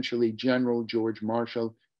Marshall, eventually General George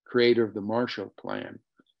Marshall, creator of the Marshall Plan.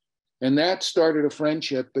 And that started a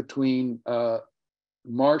friendship between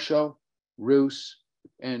Marshall, Roos,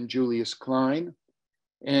 and Julius Klein.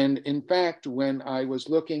 And in fact, when I was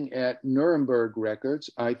looking at Nuremberg records,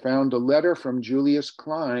 I found a letter from Julius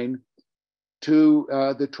Klein to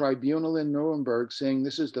the tribunal in Nuremberg saying,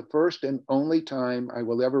 this is the first and only time I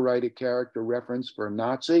will ever write a character reference for a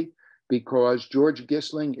Nazi, because George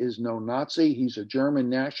Gyssling is no Nazi. He's a German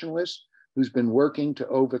nationalist who's been working to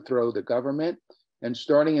overthrow the government. And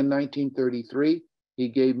starting in 1933, he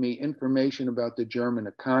gave me information about the German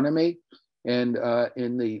economy. And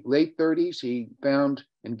in the late 30s, he found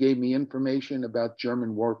and gave me information about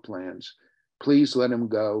German war plans. Please let him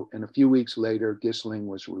go. And a few weeks later, Gyssling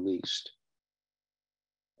was released.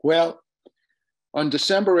 Well, on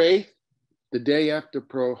December 8th, the day after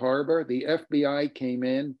Pearl Harbor, the FBI came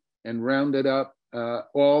in and rounded up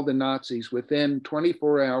all the Nazis. Within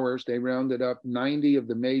 24 hours, they rounded up 90 of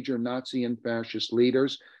the major Nazi and fascist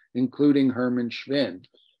leaders, including Hermann Schwinn.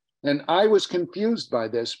 And I was confused by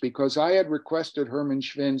this because I had requested Hermann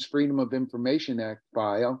Schwinn's Freedom of Information Act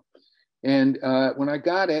file. And when I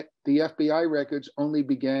got it, the FBI records only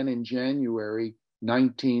began in January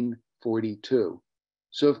 1942.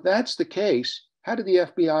 So if that's the case, how did the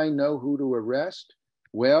FBI know who to arrest?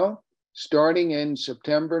 Well, starting in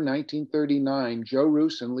September 1939, Joe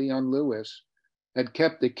Roos and Leon Lewis had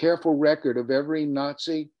kept a careful record of every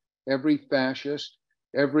Nazi, every fascist,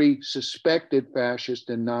 every suspected fascist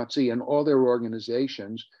and Nazi and all their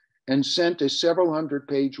organizations, and sent a several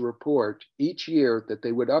hundred-page report each year that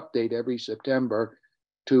they would update every September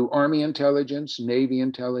to Army intelligence, Navy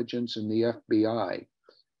intelligence, and the FBI.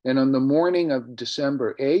 And on the morning of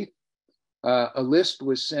December 8th, a list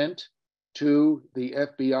was sent to the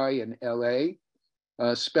FBI in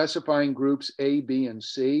LA, specifying groups A, B, and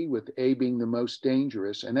C, with A being the most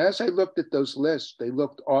dangerous. And as I looked at those lists, they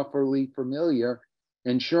looked awfully familiar.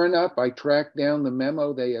 And sure enough, I tracked down the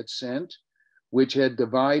memo they had sent, which had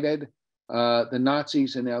divided the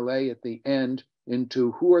Nazis in LA at the end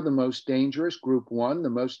into who are the most dangerous, group 1, the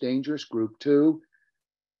most dangerous, group 2,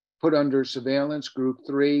 put under surveillance, group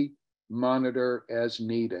 3, monitor as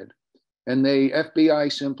needed. And the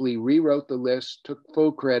FBI simply rewrote the list, took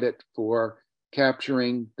full credit for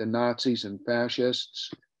capturing the Nazis and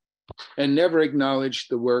fascists, and never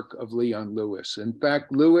acknowledged the work of Leon Lewis. In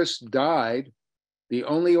fact, Lewis died. The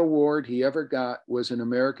only award he ever got was an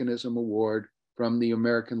Americanism Award from the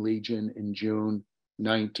American Legion in June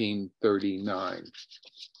 1939.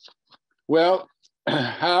 Well,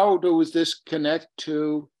 how does this connect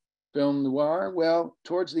to film noir? Well,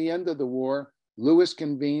 towards the end of the war, Lewis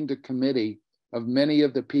convened a committee of many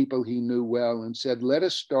of the people he knew well and said, let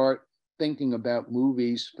us start thinking about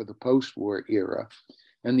movies for the post-war era.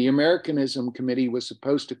 And the Americanism Committee was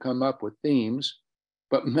supposed to come up with themes,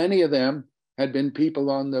 but many of them had been people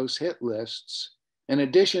on those hit lists. In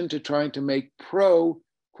addition to trying to make quote,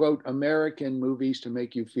 American movies to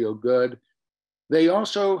make you feel good, they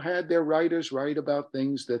also had their writers write about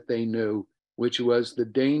things that they knew, which was the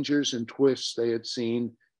dangers and twists they had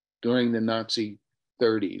seen during the Nazi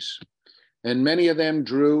 30s. And many of them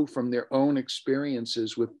drew from their own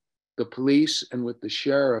experiences with the police and with the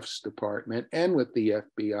sheriff's department and with the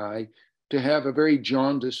FBI to have a very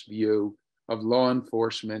jaundiced view of law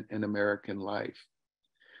enforcement in American life.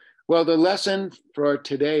 Well, the lesson for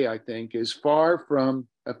today, I think, is far from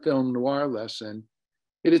a film noir lesson.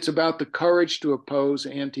 It's about the courage to oppose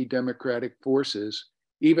anti-democratic forces,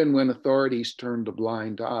 even when authorities turned a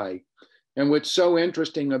blind eye. And what's so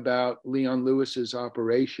interesting about Leon Lewis's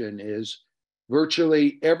operation is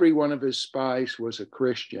virtually every one of his spies was a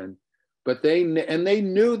Christian, but they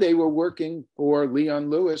knew they were working for Leon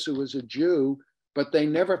Lewis, who was a Jew, but they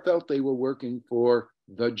never felt they were working for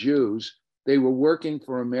the Jews. They were working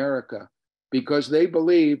for America because they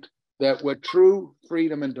believed that what true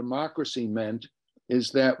freedom and democracy meant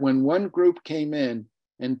is that when one group came in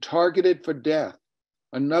and targeted for death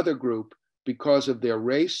another group because of their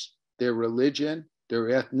race, their religion, their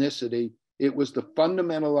ethnicity, it was the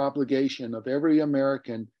fundamental obligation of every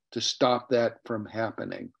American to stop that from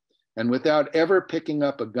happening. And without ever picking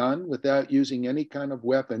up a gun, without using any kind of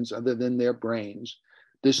weapons other than their brains,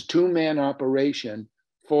 this two-man operation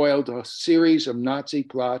foiled a series of Nazi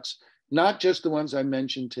plots, not just the ones I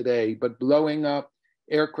mentioned today, but blowing up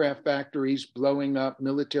aircraft factories, blowing up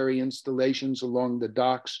military installations along the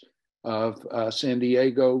docks of San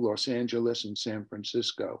Diego, Los Angeles, and San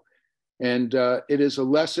Francisco. And it is a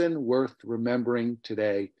lesson worth remembering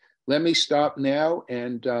today. Let me stop now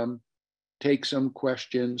and take some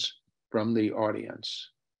questions from the audience.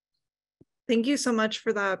 Thank you so much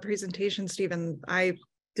for that presentation, Stephen. I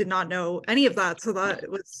did not know any of that, so that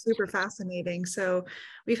was super fascinating. So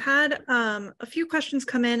we've had a few questions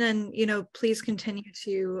come in, and please continue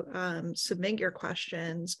to submit your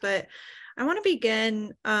questions. But I want to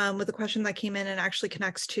begin with a question that came in and actually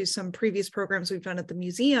connects to some previous programs we've done at the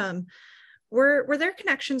museum. Were there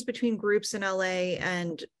connections between groups in LA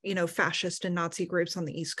and fascist and Nazi groups on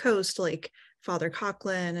the East Coast, like Father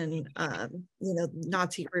Coughlin and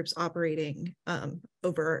Nazi groups operating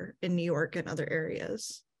over in New York and other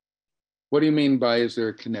areas? What do you mean by is there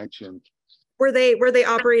a connection? Were they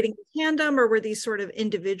operating in tandem, or were these sort of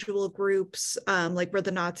individual groups, like were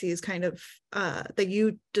the Nazis kind of that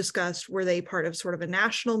you discussed, were they part of sort of a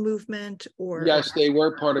national movement? Or yes, they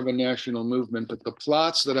were part of a national movement, but the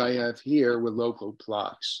plots that I have here were local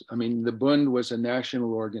plots. I mean, the Bund was a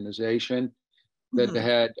national organization that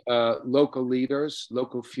had local leaders,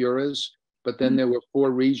 local Führers, but then there were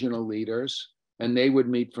 4 regional leaders, and they would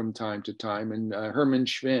meet from time to time. And Hermann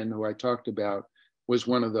Schwinn, who I talked about, was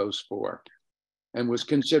one of those 4. And was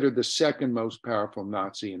considered the second most powerful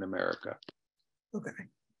Nazi in America. Okay.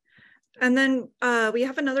 And then we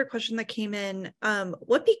have another question that came in.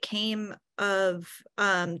 What became of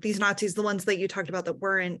these Nazis, the ones that you talked about that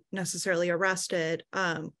weren't necessarily arrested?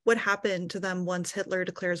 What happened to them once Hitler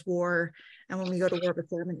declares war and when we go to war with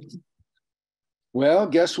Germany? Well,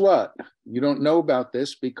 guess what? You don't know about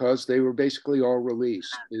this because they were basically all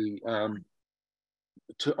released.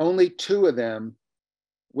 Only 2 of them,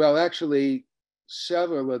 well, actually,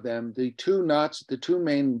 several of them, the two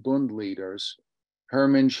main Bund leaders,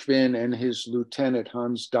 Hermann Schwinn and his lieutenant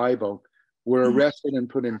Hans Deibel, were arrested and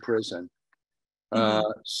put in prison.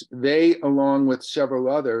 They, along with several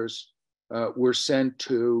others, were sent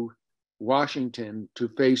to Washington to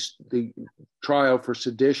face the trial for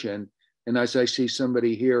sedition. And as I see,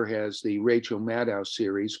 somebody here has the Rachel Maddow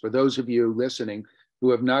series. For those of you listening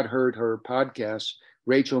who have not heard her podcast,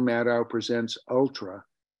 Rachel Maddow presents Ultra.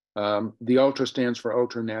 The Ultra stands for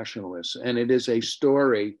Ultra Nationalists, and it is a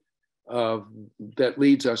story that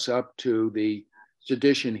leads us up to the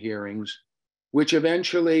sedition hearings, which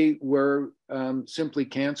eventually were simply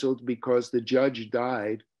canceled because the judge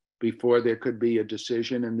died before there could be a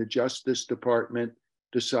decision, and the Justice Department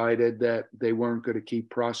decided that they weren't going to keep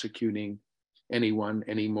prosecuting anyone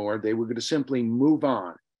anymore. They were going to simply move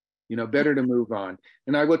on. Better to move on.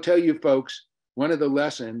 And I will tell you, folks, one of the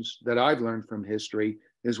lessons that I've learned from history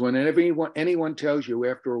is when anyone tells you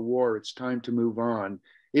after a war it's time to move on,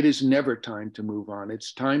 it is never time to move on.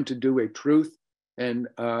 It's time to do a truth and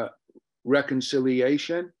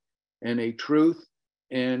reconciliation and a truth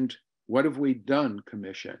and what have we done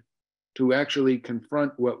commission to actually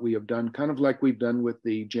confront what we have done, kind of like we've done with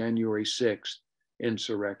the January 6th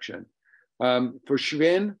insurrection. For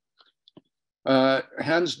Schwinn,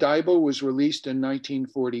 Hans Deibel was released in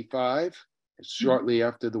 1945. Shortly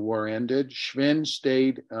after the war ended. Schwinn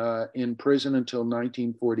stayed in prison until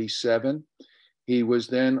 1947. He was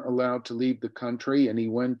then allowed to leave the country, and he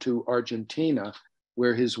went to Argentina,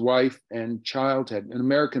 where his wife and child an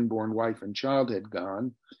American-born wife and child had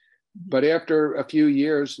gone. But after a few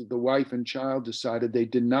years, the wife and child decided they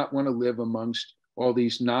did not want to live amongst all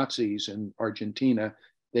these Nazis in Argentina.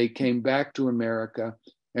 They came back to America,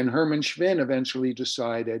 And Hermann Schwinn eventually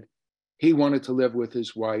decided he wanted to live with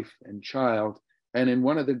his wife and child. And in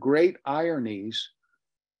one of the great ironies,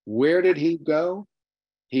 where did he go?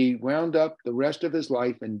 He wound up the rest of his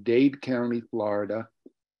life in Dade County, Florida,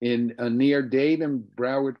 in near Dade and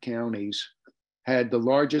Broward counties, had the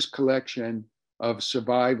largest collection of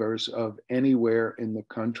survivors of anywhere in the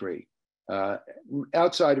country,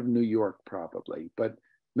 outside of New York probably, but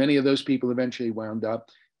many of those people eventually wound up.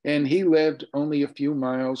 And he lived only a few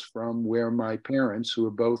miles from where my parents, who were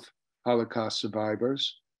both Holocaust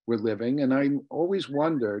survivors, were living. And I always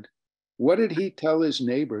wondered, what did he tell his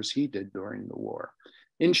neighbors he did during the war?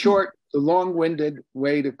 In short, the long-winded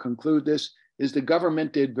way to conclude this is the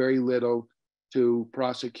government did very little to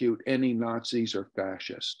prosecute any Nazis or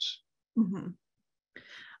fascists. Mm-hmm.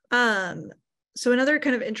 So another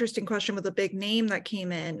kind of interesting question with a big name that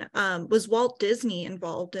came in, was Walt Disney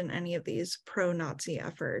involved in any of these pro-Nazi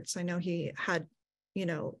efforts? I know he had,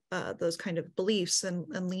 those kind of beliefs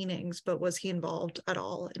and leanings, but was he involved at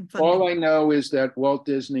all in funding? All I know is that Walt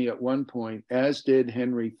Disney at one point, as did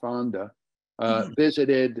Henry Fonda,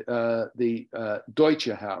 visited the Deutsche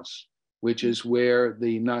House, which is where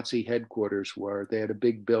the Nazi headquarters were. They had a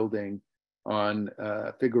big building on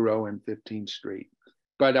Figaro and 15th Street.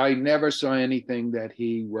 But I never saw anything that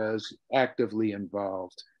he was actively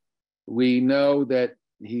involved. We know that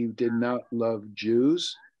he did not love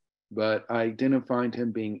Jews, but I didn't find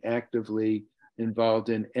him being actively involved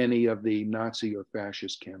in any of the Nazi or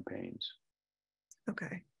fascist campaigns.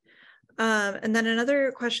 Okay. And then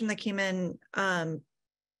another question that came in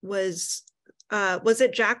was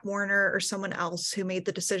it Jack Warner or someone else who made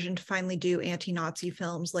the decision to finally do anti-Nazi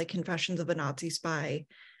films like Confessions of a Nazi Spy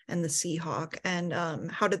and The Seahawk? And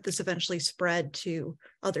how did this eventually spread to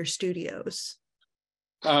other studios?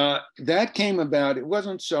 That came about, it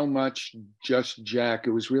wasn't so much just Jack,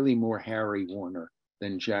 it was really more Harry Warner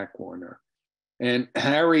than Jack Warner. And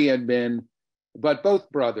Harry had been, but both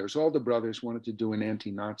brothers, all the brothers wanted to do an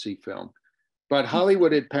anti-Nazi film. But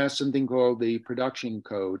Hollywood had passed something called the Production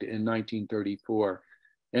Code in 1934.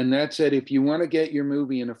 And that said, if you want to get your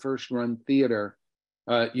movie in a first-run theater,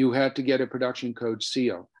 you had to get a Production Code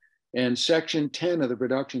seal. And Section 10 of the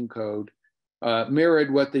Production Code mirrored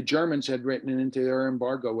what the Germans had written into their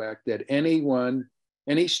Embargo Act, that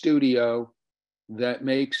any studio that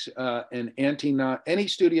makes any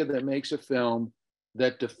studio that makes a film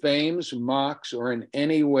that defames, mocks, or in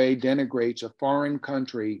any way denigrates a foreign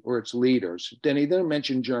country or its leaders, then he didn't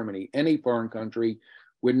mention Germany, any foreign country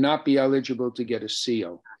would not be eligible to get a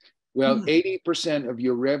seal. Well, 80% of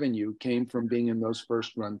your revenue came from being in those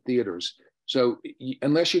first-run theaters. So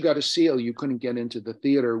unless you got a seal, you couldn't get into the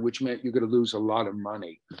theater, which meant you're going to lose a lot of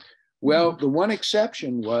money. Well, the one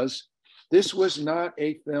exception was this was not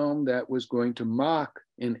a film that was going to mock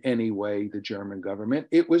in any way the German government.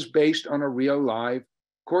 It was based on a real live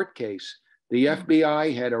court case. The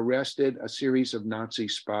FBI had arrested a series of Nazi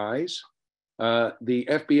spies. The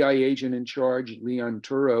FBI agent in charge, Leon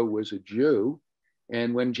Turo, was a Jew.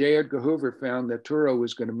 And when J. Edgar Hoover found that Turo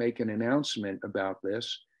was going to make an announcement about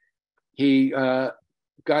this, he got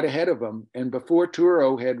ahead of him. And before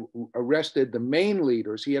Turo had arrested the main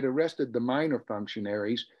leaders, he had arrested the minor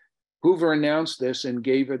functionaries. Hoover announced this and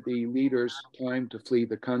gave the leaders time to flee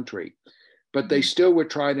the country. But they still were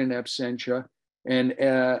tried in absentia. And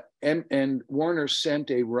Warner sent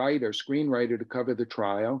a screenwriter to cover the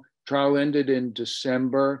trial. Trial ended in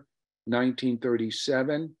December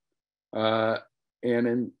 1937. And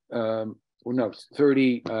in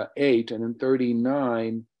 38, and in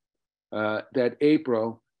 39, that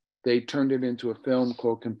April, they turned it into a film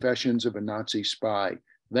called Confessions of a Nazi Spy.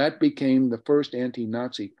 That became the first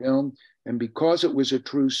anti-Nazi film, and because it was a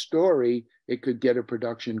true story, it could get a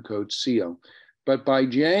Production Code seal. But by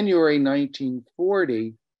January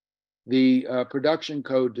 1940, the Production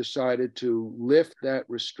Code decided to lift that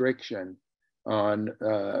restriction on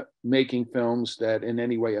making films that in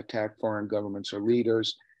any way attack foreign governments or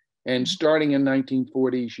leaders. And starting in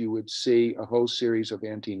 1940s, you would see a whole series of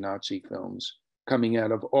anti-Nazi films coming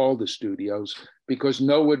out of all the studios, because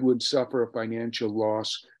no one would suffer a financial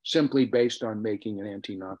loss simply based on making an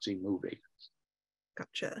anti-Nazi movie.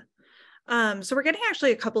 Gotcha. So we're getting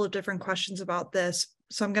actually a couple of different questions about this.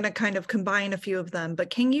 So I'm going to kind of combine a few of them, but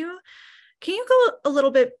can you go a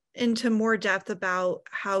little bit into more depth about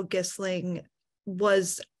how Gyssling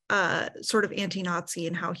was sort of anti-Nazi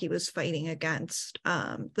and how he was fighting against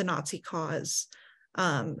the Nazi cause?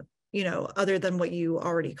 Other than what you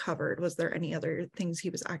already covered, was there any other things he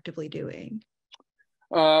was actively doing?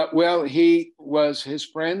 Well, the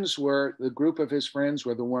group of his friends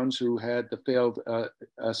were the ones who had the failed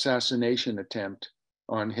assassination attempt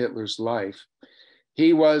on Hitler's life.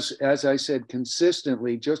 he was, as I said,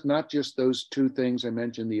 consistently, not just those two things I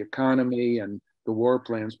mentioned, the economy and the war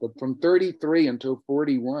plans, but from 33 until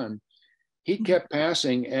 41, he kept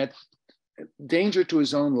passing at danger to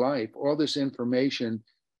his own life all this information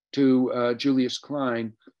to Julius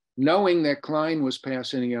Klein, knowing that Klein was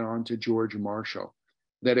passing it on to George Marshall,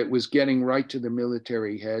 that it was getting right to the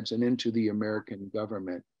military heads and into the American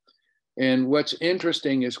government. And what's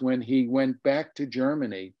interesting is when he went back to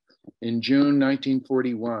Germany in June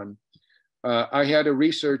 1941, I had a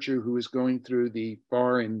researcher who was going through the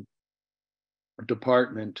foreign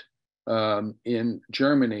department in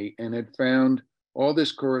Germany and had found all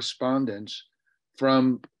this correspondence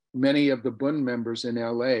from many of the Bund members in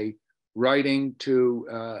LA writing to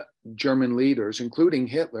German leaders, including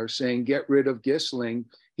Hitler, saying, get rid of Gyssling.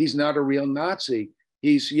 He's not a real Nazi.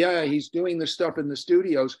 He's doing the stuff in the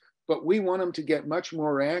studios, but we want him to get much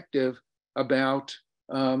more active about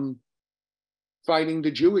fighting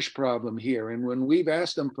the Jewish problem here. And when we've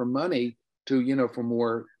asked them for money to, for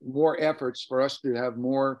more efforts for us to have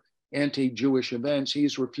more anti-Jewish events,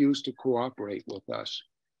 he's refused to cooperate with us.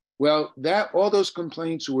 Well, all those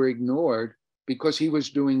complaints were ignored because he was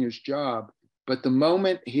doing his job. But the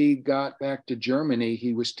moment he got back to Germany,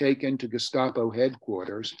 he was taken to Gestapo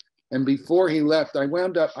headquarters. And before he left, I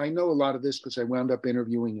know a lot of this because I wound up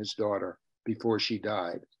interviewing his daughter before she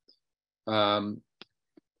died.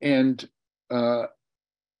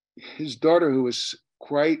 His daughter, who was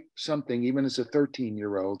quite something, even as a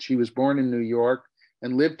 13-year-old, she was born in New York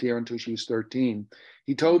and lived here until she was 13.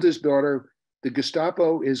 He told his daughter, the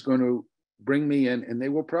Gestapo is going to bring me in and they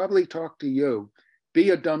will probably talk to you. Be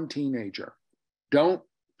a dumb teenager. Don't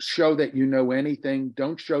show that you know anything.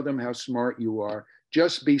 Don't show them how smart you are.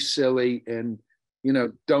 Just be silly and,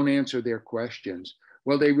 don't answer their questions.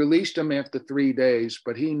 Well, they released him after 3 days,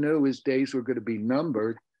 but he knew his days were going to be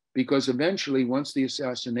numbered because eventually, once the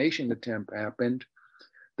assassination attempt happened,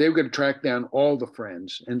 they were going to track down all the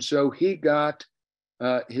friends. And so he got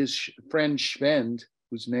his friend Schwend,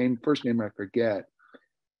 whose first name I forget,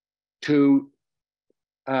 to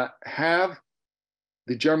have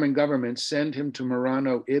the German government send him to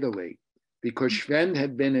Murano, Italy, because Schwend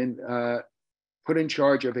had been put in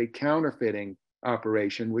charge of a counterfeiting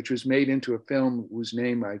operation, which was made into a film whose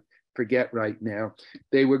name I forget right now.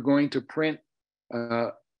 They were going to print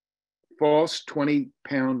false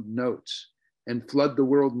 20-pound notes and flood the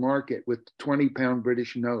world market with 20-pound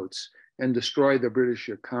British notes and destroy the British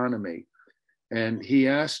economy. And he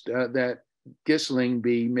asked that Gyssling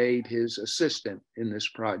be made his assistant in this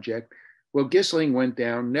project. Well, Gyssling went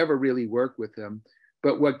down, never really worked with him.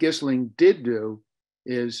 But what Gyssling did do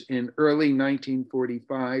is in early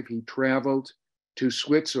 1945, he traveled to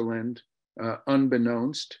Switzerland,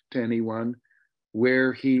 unbeknownst to anyone,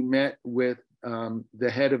 where he met with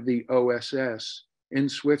the head of the OSS in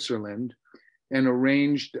Switzerland and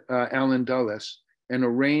arranged, Alan Dulles, and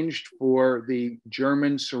arranged for the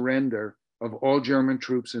German surrender of all German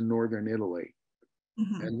troops in northern Italy.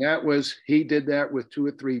 Mm-hmm. And he did that with 2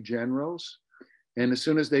 or 3 generals. And as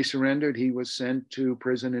soon as they surrendered, he was sent to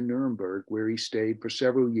prison in Nuremberg, where he stayed for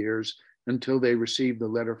several years until they received the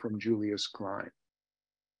letter from Julius Klein.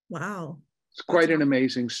 Wow. It's quite an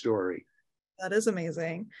amazing story. That is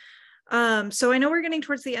amazing. So I know we're getting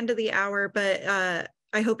towards the end of the hour, but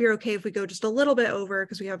I hope you're okay if we go just a little bit over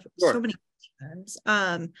because we have so many questions.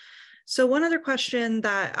 So one other question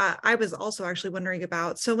that I was also actually wondering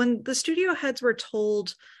about. So when the studio heads were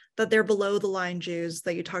told that they're below the line Jews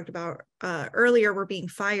that you talked about earlier were being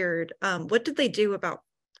fired, what did they do about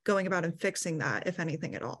going about and fixing that, if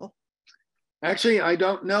anything at all? Actually, I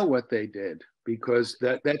don't know what they did because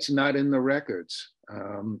that's not in the records.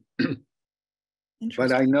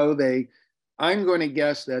 But I know I'm going to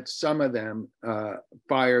guess that some of them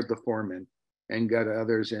fired the foreman and got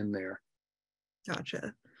others in there.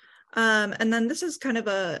 Gotcha. And then this is kind of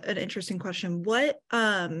an interesting question.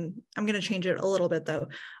 I'm going to change it a little bit though.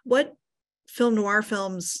 What film noir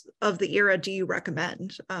films of the era do you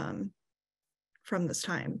recommend from this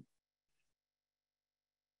time?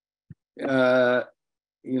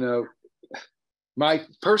 My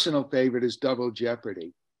personal favorite is Double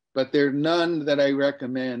Jeopardy, but there are none that I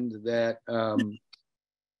recommend that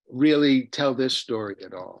really tell this story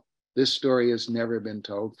at all. This story has never been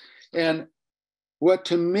told. And what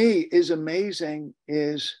to me is amazing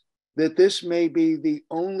is that this may be the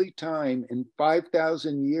only time in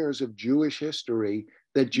 5,000 years of Jewish history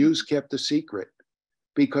that Jews kept a secret,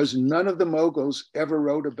 because none of the moguls ever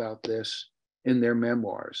wrote about this in their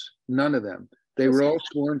memoirs. None of them. They were all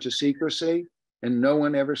sworn to secrecy and no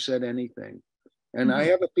one ever said anything. And I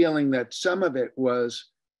have a feeling that some of it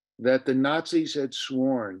was that the Nazis had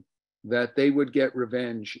sworn that they would get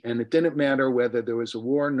revenge. And it didn't matter whether there was a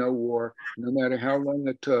war, no war, no matter how long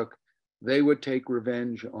it took, they would take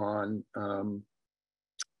revenge on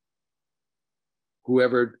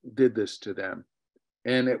whoever did this to them.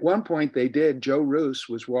 And at one point they did. Joe Roos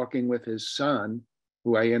was walking with his son,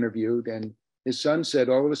 who I interviewed, and his son said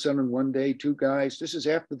all of a sudden one day, two guys, this is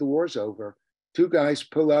after the war's over, two guys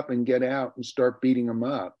pull up and get out and start beating him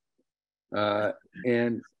up.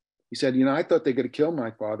 And he said, you know, I thought they were going to kill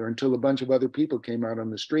my father until a bunch of other people came out on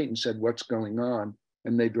the street and said, what's going on?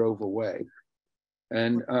 And they drove away.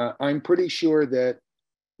 And I'm pretty sure that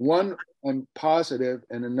one, I'm positive,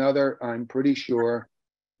 and another, I'm pretty sure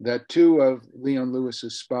that two of Leon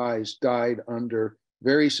Lewis's spies died under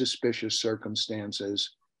very suspicious circumstances.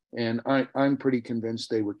 And I'm pretty convinced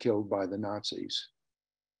they were killed by the Nazis.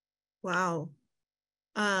 Wow.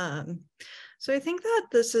 So I think that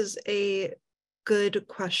this is a good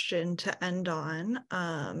question to end on.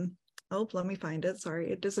 Oh, let me find it.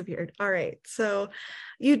 Sorry, it disappeared. All right. So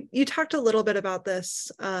you talked a little bit about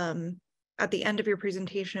this at the end of your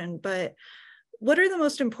presentation, but what are the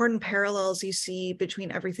most important parallels you see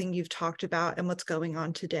between everything you've talked about and what's going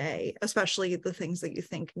on today, especially the things that you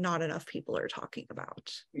think not enough people are talking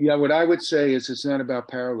about? Yeah, what I would say is it's not about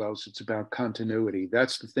parallels, it's about continuity.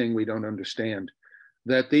 That's the thing we don't understand.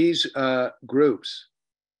 That these groups,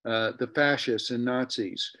 the fascists and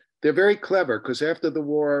Nazis, they're very clever because after the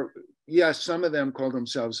war, yes, some of them call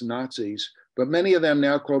themselves Nazis, but many of them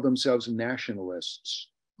now call themselves nationalists.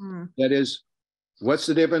 That is, what's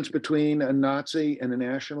the difference between a Nazi and a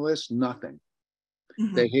nationalist? Nothing.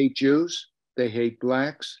 They hate Jews, they hate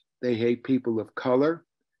blacks, they hate people of color,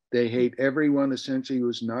 they hate everyone essentially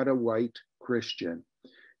who's not a white Christian.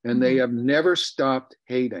 And they have never stopped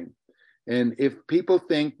hating. And if people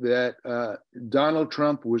think that Donald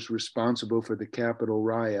Trump was responsible for the Capitol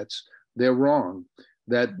riots, they're wrong.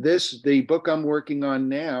 That the book I'm working on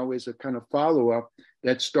now is a kind of follow-up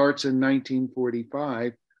that starts in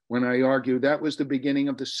 1945, when I argue that was the beginning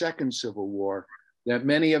of the Second Civil War, that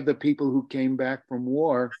many of the people who came back from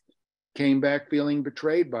war came back feeling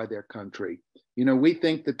betrayed by their country. You know, we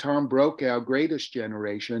think the Tom Brokaw greatest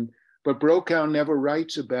generation, but Brokaw never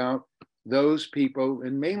writes about those people,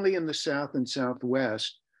 and mainly in the South and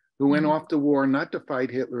Southwest, who went off to war not to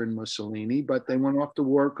fight Hitler and Mussolini, but they went off to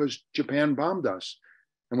war because Japan bombed us.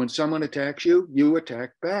 And when someone attacks you, you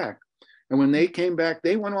attack back. And when they came back,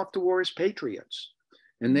 they went off to war as patriots.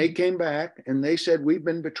 And they came back and they said, we've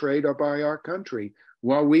been betrayed by our country.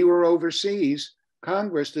 While we were overseas,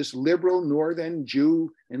 Congress, this liberal Northern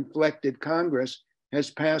Jew-inflected Congress,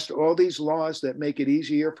 has passed all these laws that make it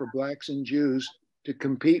easier for blacks and Jews to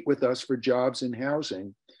compete with us for jobs and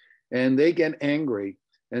housing. And they get angry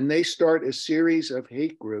and they start a series of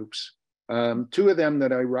hate groups. Two of them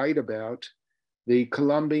that I write about, the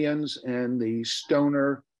Colombians and the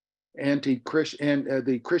Stoner anti-Christian and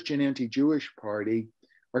the Christian anti-Jewish party,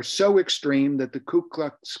 are so extreme that the Ku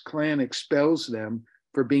Klux Klan expels them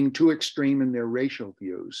for being too extreme in their racial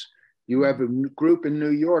views. You have a group in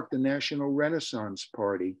New York, the National Renaissance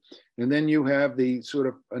Party, and then you have the sort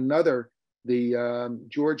of another, the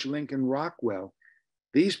George Lincoln Rockwell.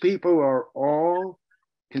 These people are all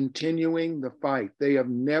continuing the fight. They have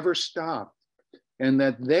never stopped, and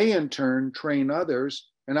that they in turn train others.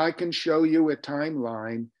 And I can show you a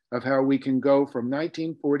timeline of how we can go from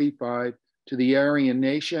 1945 to the Aryan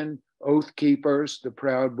Nation, Oath Keepers, the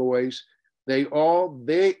Proud Boys. They or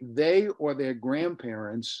their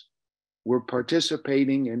grandparents were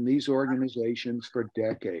participating in these organizations for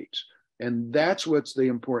decades. And that's what's the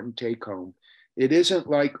important take home. It isn't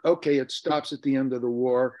like, okay, it stops at the end of the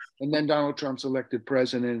war and then Donald Trump's elected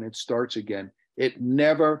president and it starts again. It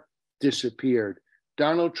never disappeared.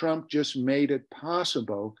 Donald Trump just made it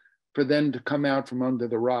possible for them to come out from under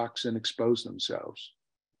the rocks and expose themselves.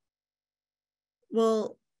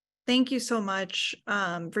 Well, thank you so much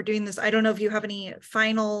for doing this. I don't know if you have any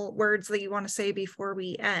final words that you want to say before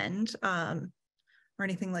we end or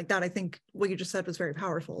anything like that. I think what you just said was very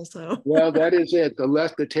powerful. So, well, that is it.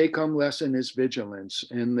 The take-home lesson is vigilance,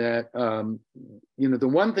 in that you know, the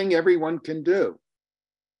one thing everyone can do,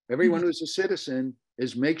 everyone who's a citizen,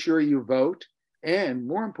 is make sure you vote, and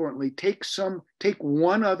more importantly, take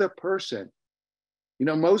one other person. You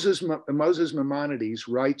know, Moses Maimonides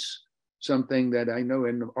writes something that I know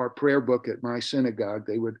in our prayer book at my synagogue,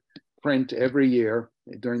 they would print every year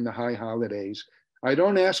during the high holidays. I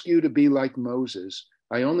don't ask you to be like Moses.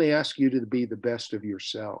 I only ask you to be the best of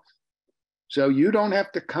yourself. So you don't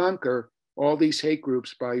have to conquer all these hate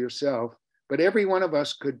groups by yourself, but every one of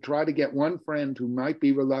us could try to get one friend who might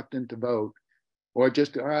be reluctant to vote, or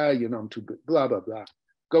just, you know, I'm too blah, blah, blah.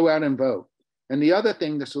 Go out and vote. And the other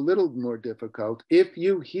thing that's a little more difficult, if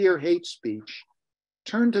you hear hate speech,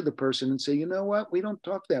 turn to the person and say, you know what, we don't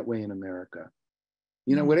talk that way in America.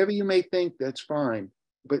 You know, whatever you may think, that's fine,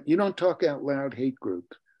 but you don't talk out loud hate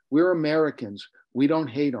groups. We're Americans. We don't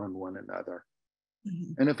hate on one another.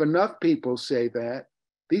 Mm-hmm. And if enough people say that,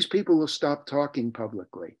 these people will stop talking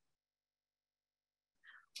publicly.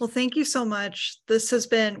 Well, thank you so much. This has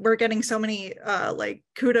been, we're getting so many like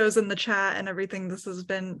kudos in the chat and everything. This has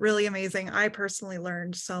been really amazing. I personally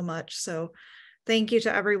learned so much. So thank you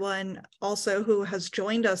to everyone also who has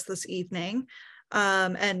joined us this evening.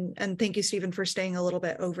 And thank you, Stephen, for staying a little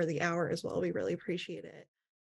bit over the hour as well. We really appreciate it.